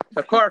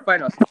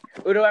quarterfinals.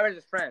 Uruguay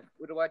versus France.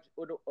 Uruguay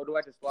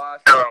just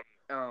lost.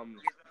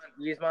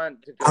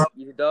 Griezmann took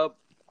the dub.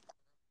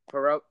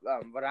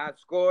 Varane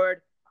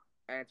scored,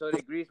 and so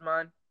did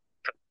Griezmann.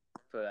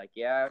 So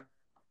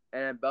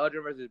and then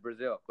Belgium versus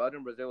Brazil.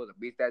 Brazil was a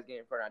beast-ass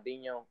game.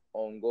 Fernandinho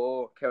on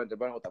goal. Kevin De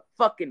Bruyne with a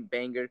fucking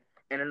banger.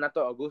 And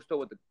Renato Augusto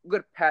with a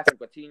good pass from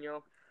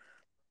Coutinho.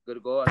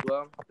 Good goal as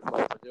well.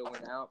 Brazil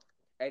went out.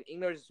 And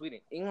England versus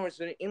Sweden.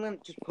 England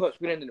just put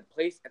Sweden into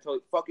place and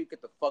told fuck you,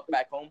 get the fuck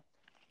back home.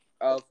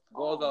 Of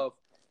goals of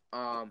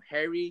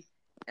Harry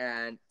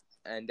and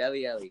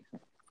Dele Alli.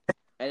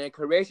 And then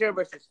Croatia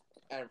versus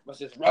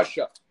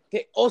Russia.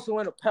 They also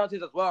went to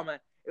penalties as well, man.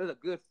 It was a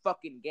good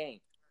fucking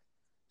game.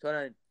 So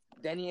then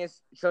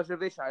Denis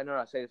Shoshevich, I don't know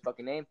how to say his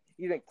fucking name.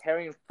 He's been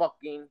carrying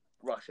fucking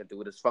Russia, dude,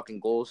 with his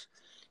fucking goals.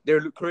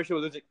 Croatia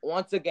was losing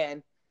once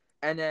again.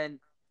 And then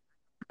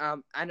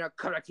Anna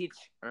Karatic,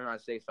 I don't know how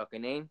to say his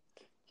fucking name.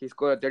 He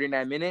scored a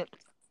 39 minute.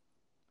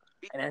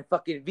 And then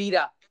fucking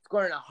Vida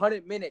scoring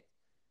 100 minutes.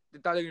 They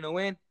thought they were gonna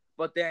win,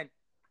 but then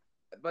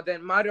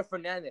Mario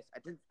Fernandez,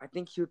 I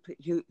think he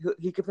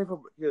could play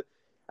for.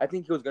 I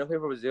think he was gonna play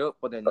for Brazil,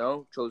 but then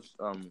no, chose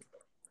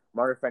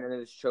Mario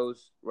Fernandez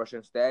chose Russia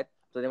instead.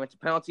 So they went to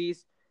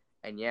penalties,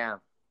 and yeah,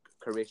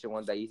 Croatia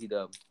won that easy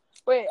dub.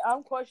 Wait,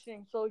 I'm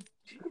questioning. So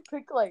you can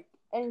pick like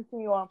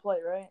anything you want to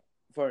play, right?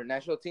 For a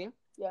national team?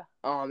 Yeah.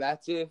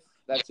 That's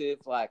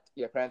if like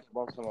your parents are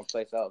born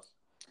someplace else.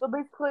 So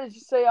basically,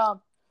 just say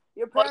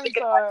your parents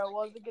are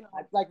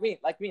like me.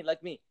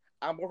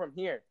 I'm born from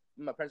here.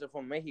 My parents are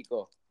from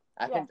Mexico.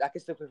 I can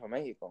still play for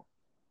Mexico.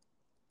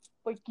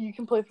 But you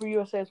can play for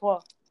USA as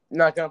well.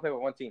 No, I can only play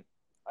with one team,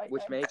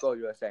 which Mexico or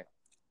USA.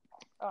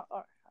 All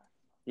right.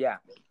 Yeah,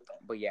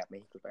 but yeah,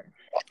 Mexico's better.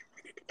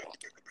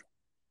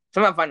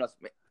 Semifinals: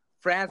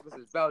 France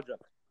versus Belgium.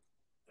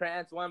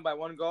 France won by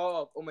 1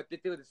 goal of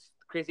Umtiti with this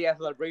crazy ass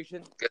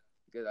celebration.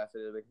 Because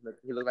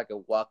he looked like a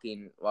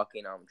walking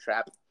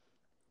trap.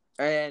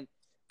 And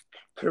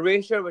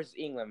Croatia versus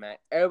England, man.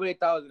 Everybody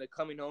thought it was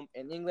coming home.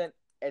 In England,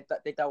 they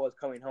thought it was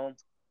coming home.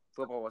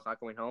 Football was not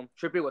coming home.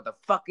 Trippier with a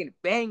fucking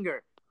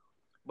banger.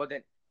 But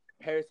then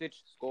Perisic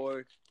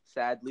scored,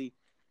 sadly.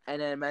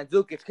 And then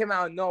Mandzukic came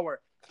out of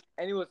nowhere.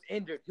 And he was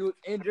injured.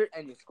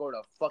 And he scored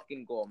a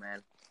fucking goal,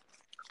 man.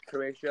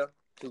 Croatia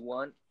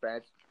 2-1.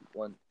 France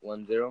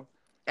 1-0.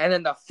 And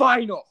then the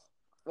final.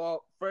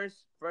 Well,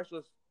 first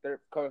was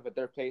coming for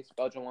third place.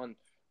 Belgium won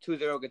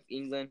 2-0 against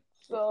England.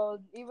 So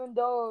even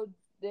though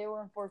they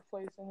were in fourth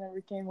place and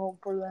never came home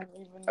for them,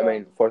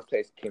 fourth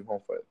place came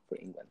home for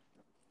England.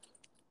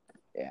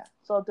 Yeah.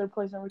 So third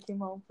place never came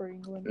home for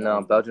England.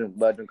 No, Belgium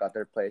got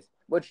third place,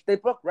 which they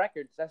broke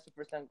records. That's the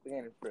first time they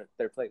getting for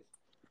third place.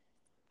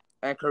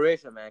 And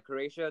Croatia, man.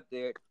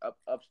 They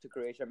ups to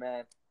Croatia,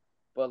 man.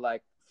 But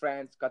like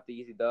France got the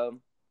easy dub.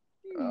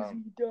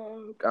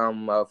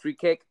 Free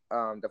kick.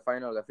 The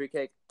final of the free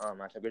kick.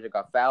 Griezmann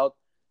got fouled.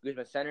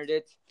 Griezmann centered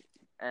it,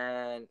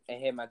 and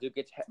hit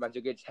Mandzukic.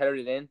 Mandzukic headed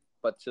it in,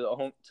 but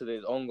to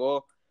his own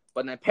goal.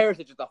 But then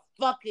Perisic is a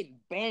fucking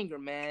banger,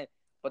 man.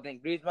 But then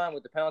Griezmann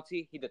with the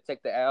penalty, he did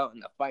take the L in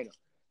the final.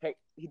 Hey,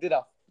 he did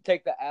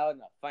take the L in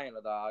the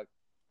final, dog.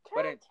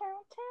 But then,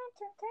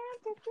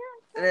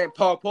 and then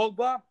Paul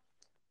Pogba,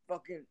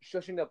 fucking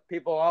shushing the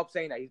people up,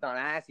 saying that he's not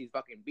ass, he's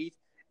fucking beast.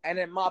 And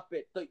then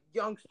Mbappe, the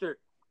youngster,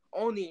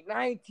 only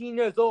 19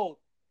 years old,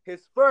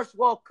 his first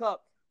World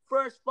Cup,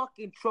 first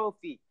fucking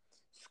trophy,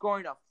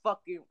 scoring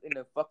in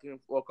the fucking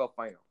World Cup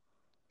final.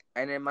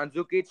 And then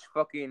Mandzukic,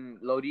 fucking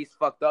Lodis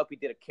fucked up. He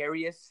did a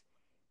Karius.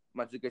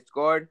 Mandzukic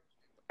scored.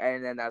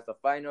 And then that's the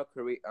final.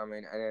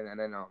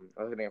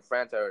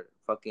 France are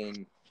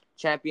fucking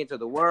champions of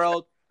the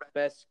world.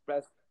 Best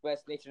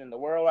nation in the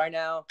world right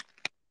now.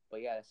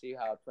 But yeah, let's see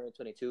how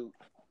 2022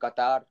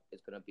 Qatar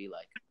is gonna be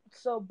like.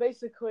 So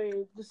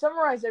basically, to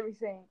summarize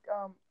everything,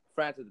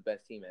 France is the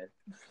best team, man.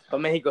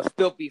 But Mexico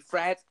still beat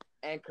France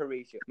and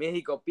Croatia.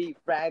 Mexico beat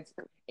France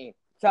in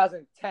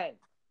 2010.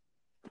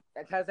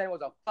 And 2010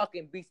 was a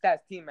fucking beast-ass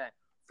team, man.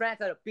 France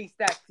had a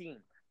beast-ass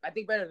team. I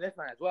think better than this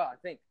one as well, I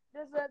think.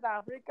 This is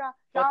Africa.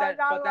 But I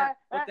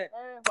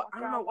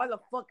don't know why the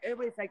fuck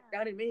everybody's like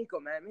down in Mexico,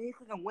 man.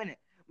 Mexico can win it.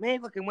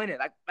 Mexico can win it.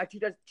 Like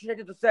Chicha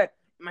just said,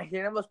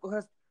 imaginemos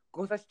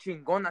cosas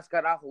chingonas,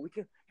 carajo.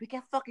 We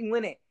can fucking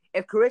win it.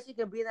 If Croatia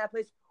can be in that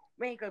place,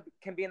 Mexico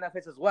can be in that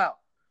place as well.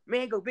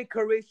 Mexico beat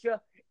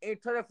Croatia in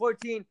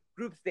 2014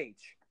 group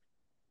stage.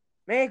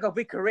 Mexico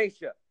beat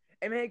Croatia.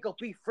 And Mexico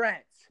beat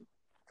France.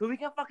 So we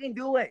can fucking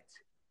do it.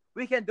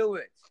 We can do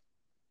it.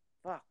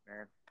 Fuck,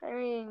 man. I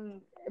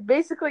mean,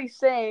 basically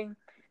saying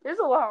there's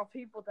a lot of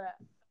people that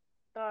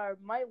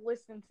might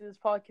listen to this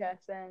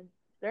podcast and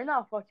they're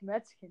not fucking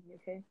Mexican,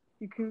 okay?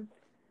 You can.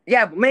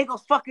 Yeah, but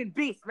Mexico's fucking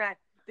beast, man.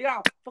 They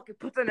got fucking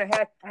puts on their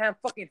head and have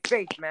fucking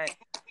face, man.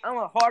 I'm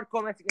a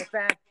hardcore Mexican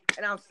fan,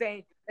 and I'm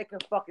saying they can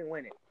fucking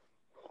win it.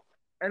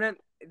 And then,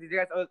 did you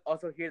guys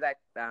also hear that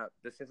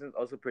the Simpsons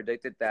also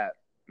predicted that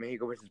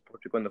Mexico versus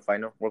Portugal in the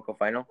final, World Cup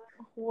final?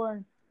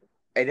 When?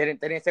 They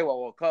didn't say what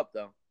World Cup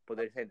though, but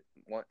they said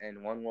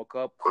one World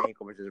Cup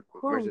Mexico versus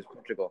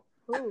Portugal.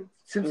 Who?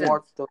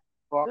 Simpsons.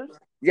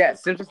 Yeah,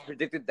 Simpsons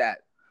predicted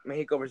that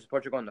Mexico versus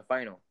Portugal in the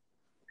final.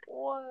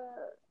 What?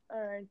 All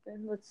right,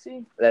 then let's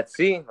see. Let's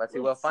see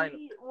what final.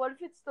 What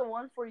if it's the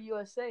one for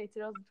USA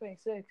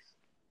 2026?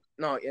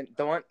 No,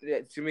 the one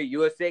it's gonna be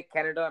USA,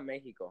 Canada, and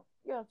Mexico.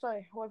 Yeah,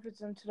 sorry. What if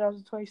it's in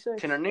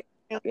 2026?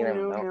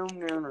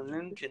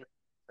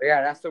 But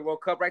yeah, that's the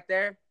World Cup right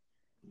there.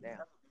 Damn,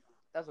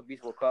 that's a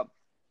beast World Cup.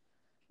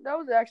 That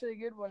was actually a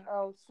good one.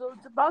 Oh, so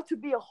it's about to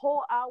be a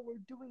whole hour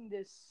doing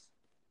this.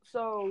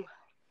 So,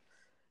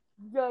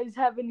 you guys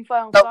have any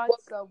final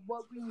thoughts of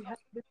what we have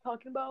been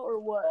talking about, or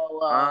what?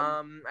 Well,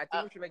 I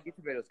think we should make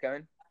YouTube videos,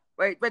 Kevin.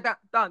 Wait,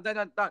 Don. Can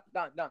I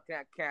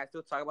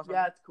still talk about something?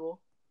 yeah, it's cool.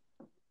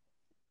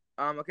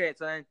 Okay,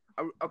 so then,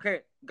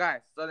 okay,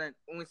 guys. So then,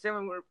 when we say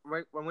when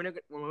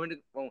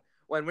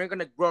we're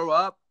gonna grow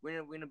up,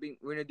 we're gonna be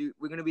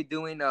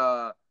doing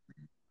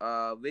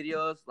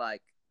videos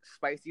like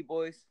Spicy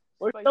Boys.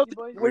 We're Spicy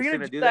Boys?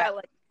 gonna do that.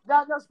 Like,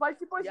 No,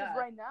 Spicy Boys Yeah. is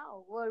right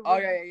now. Oh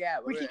yeah.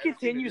 we can We're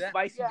continue gonna do that?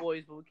 Spicy Yeah.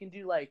 Boys, but we can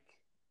do like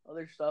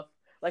other stuff.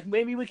 Like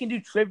maybe we can do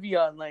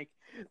trivia and like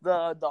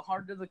the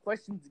harder the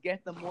questions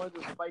get, the more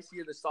the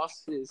spicier the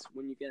sauce is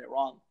when you get it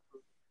wrong.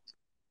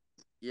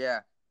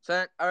 Yeah. So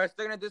then, are we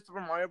still gonna do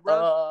Super Mario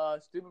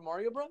Bros? Stupid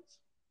Mario Bros.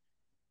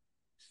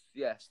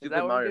 Yeah, Is Stupid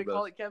that what Mario we're gonna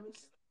call Bros. it,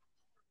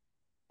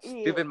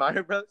 Kevin? Stupid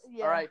Mario Bros.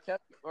 Yeah. All right, Kevin.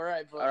 All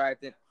right, bro. All right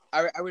then.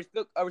 Are we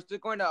still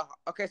going to?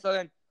 Okay, so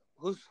then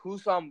who's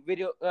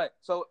video?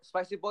 So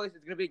Spicy Boys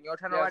is gonna be in your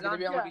channel Yeah, right it's gonna now.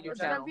 be on Yeah, your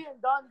it's channel. gonna be in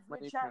Don's My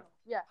new new channel.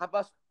 Yeah, How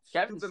about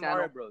Kevin's Stupid channel.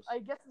 Mario Bros? I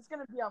guess it's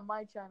gonna be on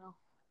my channel.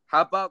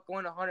 How about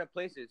going to 100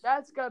 places?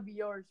 That's gotta be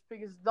yours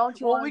because don't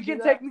you? Well, wanna we do can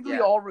that? technically Yeah.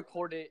 all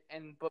record it,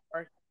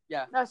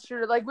 yeah. That's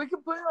true. Like we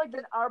could put it like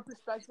in our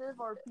perspective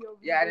or POV.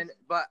 Yeah,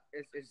 but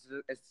it's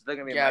still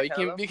gonna be Yeah, my we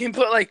channel. can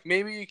put like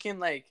maybe you can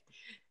like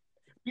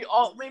we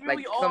all Like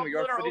some of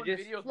your upload our own footages?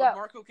 videos, Yeah. but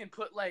Marco can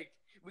put like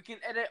we can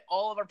edit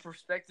all of our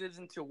perspectives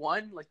into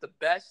one, like the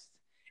best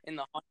in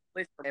the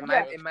place for in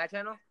Mario. my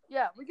channel.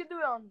 Yeah, we could do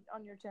it on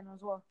your channel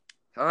as well.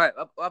 All right.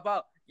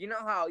 About you know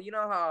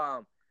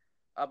how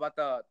about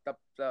the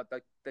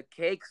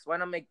cakes. Why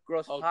not make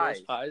gross Oh, pies?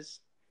 gross pies.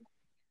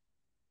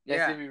 That's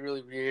Yeah. gonna be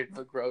really weird,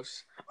 but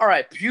gross. All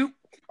right, All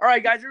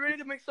right, guys, are you ready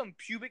to make some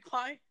pubic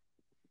pie?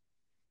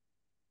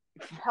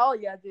 Hell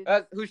yeah, dude.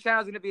 Whose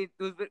channel's gonna be?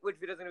 Which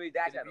video's gonna be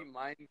that It's gonna channel? be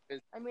mine.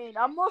 'Cause- I mean,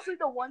 I'm mostly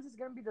the ones that's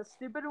gonna be the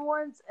stupid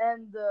ones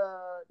and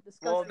the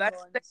disgusting Well, that's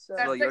ones. So.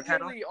 that's your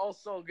channel? technically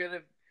also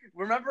gonna.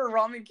 Remember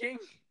Ramen King,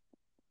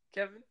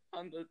 Kevin,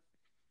 on the,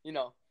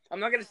 I'm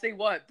not gonna say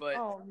what, but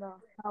Oh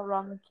no, not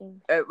Ramen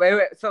King.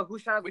 Wait. So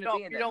whose channel's we gonna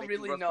be don't in we that? don't making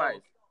really gross know.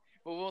 pies?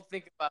 But we'll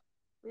think about.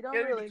 We don't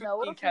It's gonna be really between know. me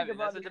We'll and think Kevin.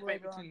 about That's a it debate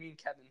later on. between me and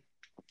Kevin.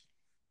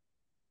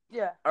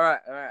 Yeah. All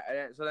right. And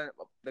then, so then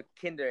the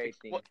Kinder Egg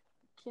thing. What?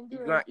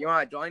 Kinder. You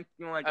wanna join?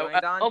 You wanna join,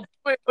 Don? Oh,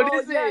 wait, what Oh,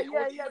 is yeah, it? yeah,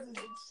 What yeah. is it?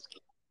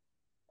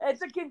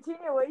 It's a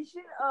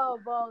continuation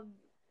of the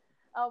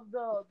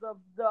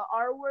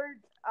R word.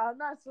 I'm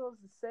not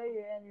supposed to say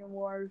it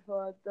anymore,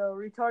 but the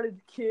retarded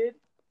kid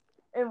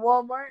in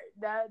Walmart.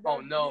 That Oh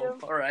no!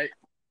 video All right.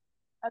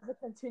 as a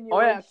continuation.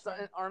 Oh yeah,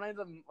 aren't I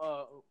the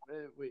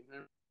wait?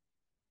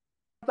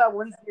 That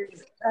one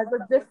series. That's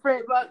a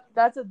different.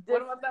 That's a What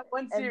different. about that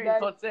one and series?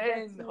 that-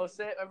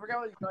 Jose. I forgot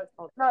what you guys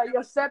called. No,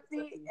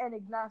 Giuseppe and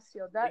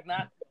Ignacio. That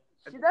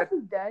should that be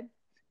dead?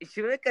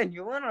 Should we make a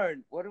new one, or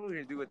what are we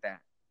gonna do with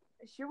that?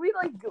 Should we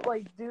like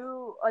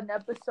do an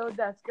episode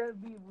that's gonna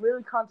be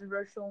really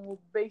controversial and will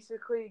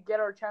basically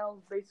get our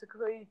channels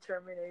basically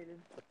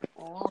terminated?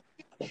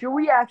 Should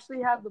we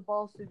actually have the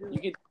balls to do You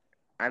it? can.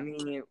 I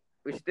mean,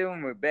 we should do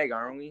when we're big,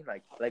 aren't we?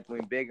 Like when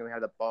we're big and we have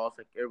the balls,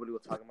 like everybody will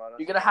talk about us.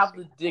 You're gonna have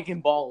the dick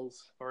and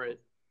balls for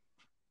it.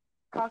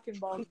 Cock and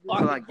balls. So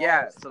Dude. like,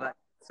 yeah. So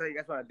you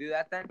guys want to do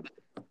that then?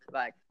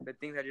 Like the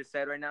things I just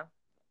said right now.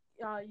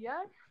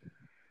 Yeah,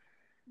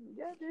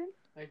 dude.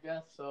 I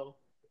guess so.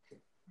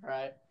 All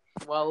right.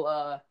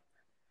 Well,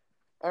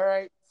 all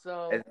right.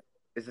 So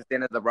Is this the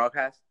end of the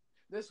broadcast?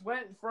 this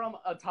went from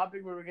a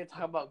topic where we're gonna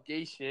talk about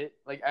gay shit,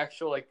 like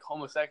actual like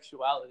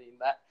homosexuality, and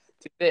that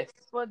to this.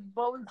 But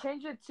we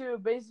changed it to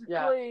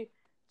basically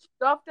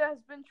stuff that has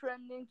been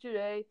trending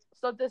today,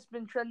 stuff that's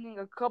been trending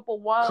a couple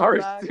while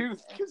Cars back. 2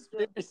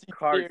 conspiracy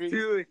Cars theories.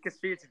 2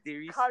 conspiracy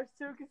theories. Cars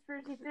 2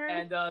 conspiracy theory.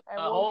 And And the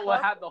World whole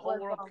Cup the whole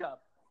was, World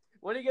Cup.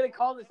 What are you gonna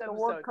call this the episode?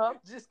 World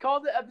Cup. Just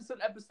call the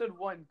episode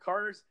 1: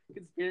 Cars,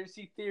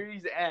 conspiracy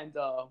theories, and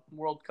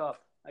World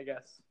Cup. I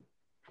guess.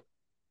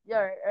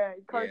 Yeah,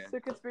 alright. Cars Yeah.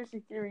 2 conspiracy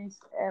theories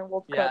and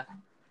World Yeah. Cup.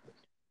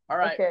 All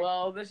right. Okay.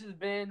 Well, this has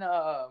been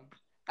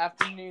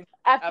afternoon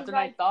After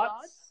Night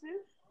Thoughts?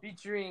 dude?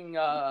 featuring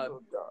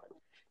Oh, God.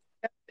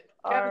 Kevin's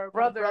Our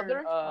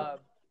brother,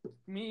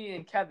 me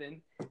and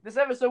Kevin. This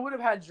episode would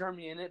have had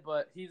Jeremy in it,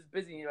 but he's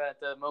busy at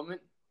the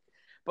moment.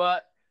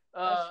 But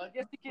I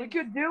guess we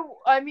could do.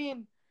 I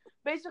mean,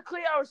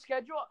 basically, our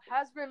schedule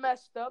has been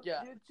messed up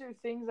Yeah. due to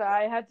things that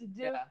I had to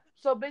do. Yeah.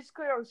 So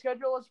basically, our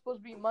schedule is supposed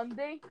to be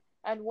Monday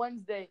and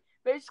Wednesday.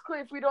 Basically,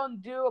 if we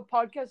don't do a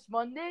podcast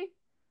Monday,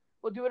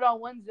 we'll do it on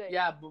Wednesday.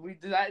 Yeah, but we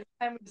did that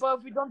time. But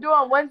if we don't do it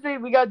on Wednesday,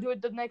 we gotta do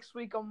it the next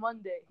week on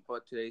Monday.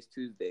 But today's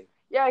Tuesday.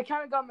 Yeah, I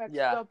kind of got mixed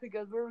Yeah. up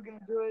because we were gonna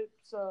do it.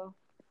 So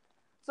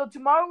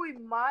tomorrow we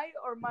might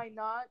or might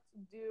not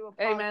do a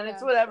podcast. Hey man,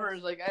 it's whatever.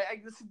 It's like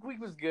this week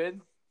was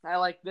good. I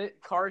liked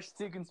it. Cars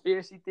 2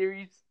 conspiracy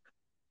theories.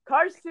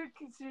 Cars 2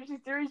 conspiracy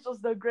theories was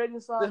the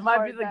greatest song. This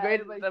might be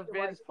the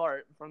greatest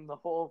part from the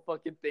whole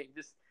fucking thing.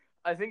 Just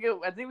I think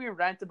we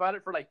rant about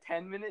it for like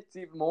 10 minutes,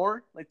 even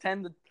more, like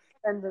 10 to.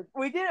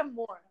 We did it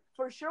more.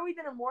 For sure, we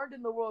did it more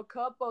than the World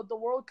Cup, but the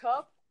World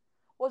Cup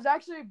was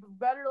actually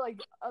better, like,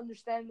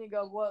 understanding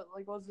of what,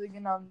 like, was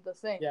even on the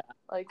thing. Yeah.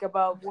 Like,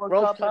 about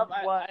World Cup.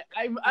 And what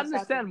I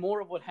understand more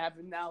of what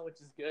happened now,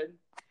 which is good.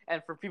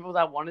 And for people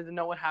that wanted to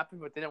know what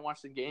happened but didn't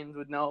watch the games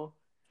would know.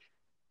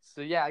 So,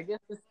 yeah, I guess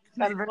this is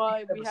That's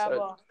why we have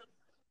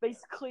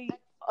basically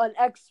an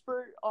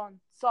expert on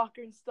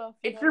soccer and stuff.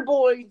 It's your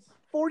boy,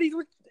 40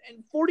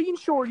 and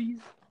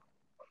shorties.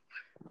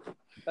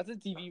 That's a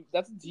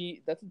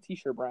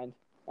t-shirt brand,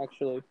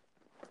 actually.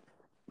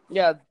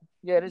 Yeah,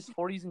 it is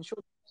 40s and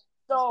shorties.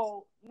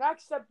 So,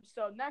 next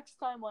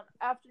time on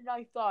After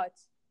Night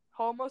Thoughts,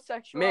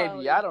 homosexuality.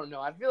 Maybe, I don't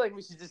know. I feel like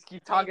we should just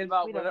keep talking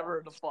about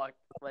whatever the fuck.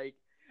 Like,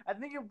 I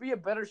think it would be a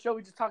better show.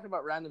 We just talked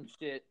about random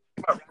shit.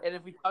 And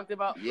if we talked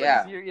about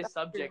serious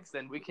subjects,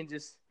 then we can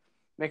just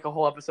make a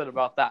whole episode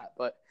about that.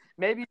 But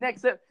maybe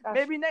next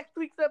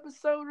week's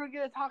episode, we're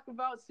going to talk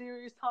about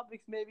serious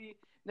topics. Maybe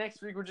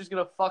next week, we're just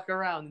going to fuck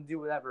around and do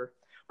whatever.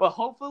 But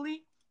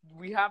hopefully,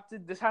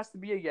 this has to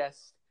be a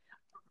guest.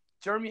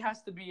 Jeremy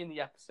has to be in the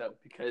episode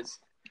because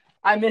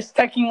I miss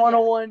Tekken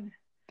 101.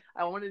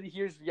 I wanted to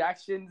hear his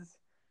reactions.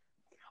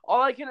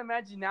 All I can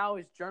imagine now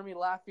is Jeremy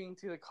laughing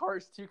to the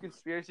Cars 2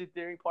 conspiracy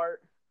theory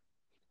part.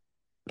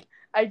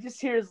 I just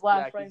hear his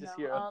laugh right now.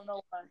 I don't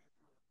know why.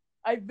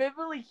 I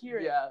vividly hear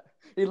it. Yeah.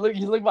 You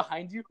look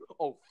behind you.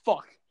 Oh,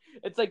 fuck.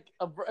 It's like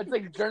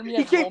Jeremy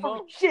has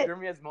Momo.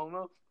 Jeremy has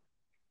Momo.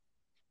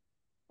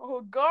 Oh,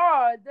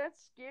 God.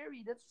 That's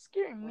scary. That's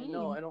scaring me.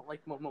 No, I don't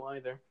like Momo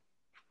either.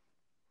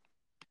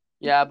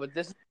 Yeah, but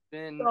this has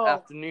been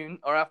After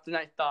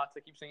Night Thoughts.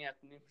 I keep saying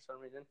afternoon for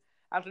some reason.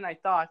 After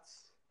Night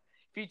Thoughts,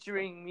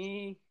 featuring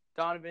me,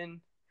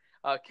 Donovan,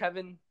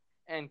 Kevin,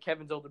 and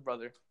Kevin's older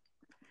brother.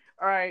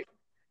 All right,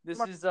 this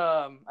is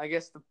I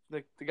guess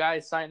the guy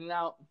is signing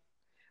out.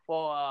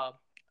 Well,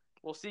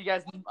 we'll see you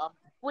guys.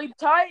 Sleep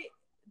tight.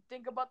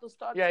 Think about those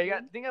thoughts. Yeah, you got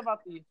to think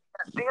about the.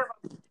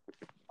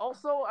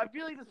 Also, I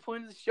feel like the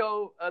point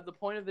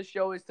of the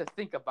show is to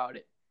think about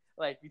it.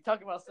 Like, we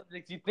talk about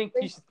subjects you think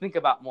you should think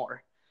about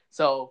more.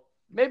 So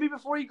maybe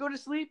before you go to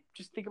sleep,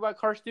 just think about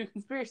Cars 2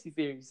 conspiracy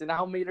theories and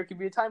how Mater could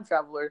be a time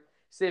traveler,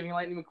 saving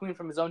Lightning McQueen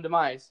from his own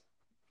demise.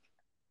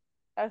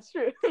 That's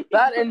true.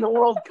 That and the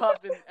World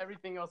Cup and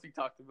everything else we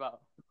talked about.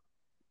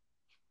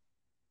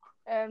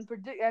 And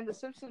the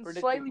Simpsons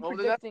predicting.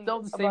 That's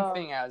still the same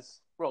thing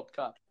as World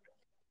Cup.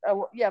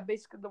 Yeah,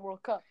 basically the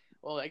World Cup.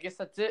 Well, I guess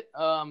that's it.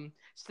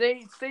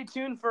 Stay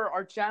tuned for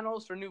our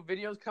channels for new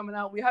videos coming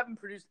out. We haven't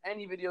produced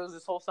any videos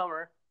this whole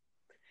summer,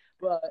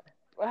 but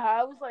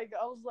I was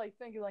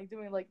thinking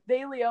doing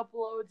daily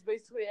uploads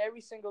basically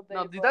every single day.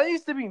 No, dude, that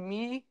used to be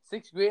me,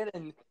 6th grade,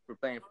 and we're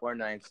playing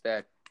Fortnite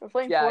instead. We're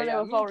playing Fortnite.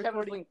 Yeah, me and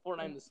Kevin playing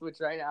Fortnite on the Switch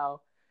right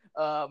now.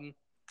 I'm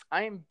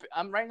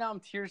right now. I'm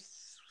tier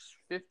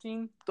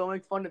 15. Don't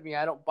make fun of me.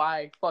 I don't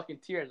buy fucking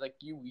tiers like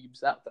you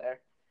weebs out there.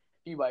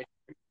 You buy.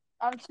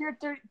 I'm tier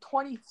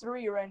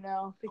 23 right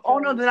now. Oh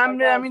no, then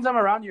that means I'm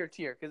around your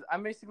tier because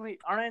I'm basically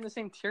aren't I in the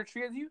same tier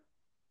tree as you?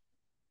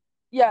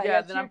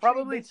 Yeah. Then I'm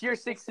probably tier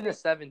 16 to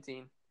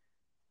 17.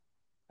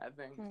 I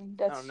think.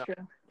 That's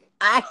true.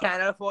 I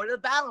can't afford a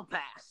battle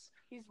pass.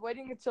 He's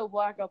waiting until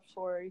Black Ops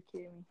 4. Are you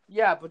kidding me?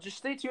 Yeah, but just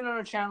stay tuned on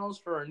our channels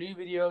for our new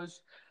videos.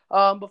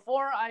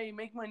 Before I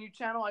make my new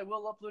channel, I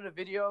will upload a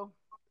video,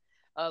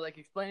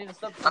 explaining the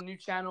stuff to the new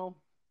channel.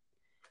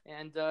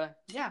 And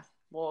yeah,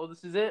 well,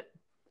 this is it.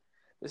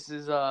 This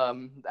is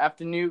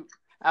afternoon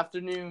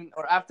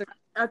or after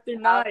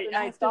night.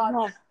 I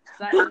thought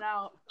signing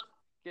out.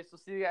 Guess we'll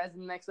see you guys in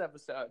the next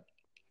episode.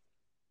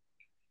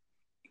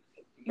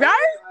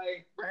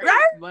 Right?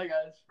 Bye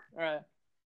guys. All right.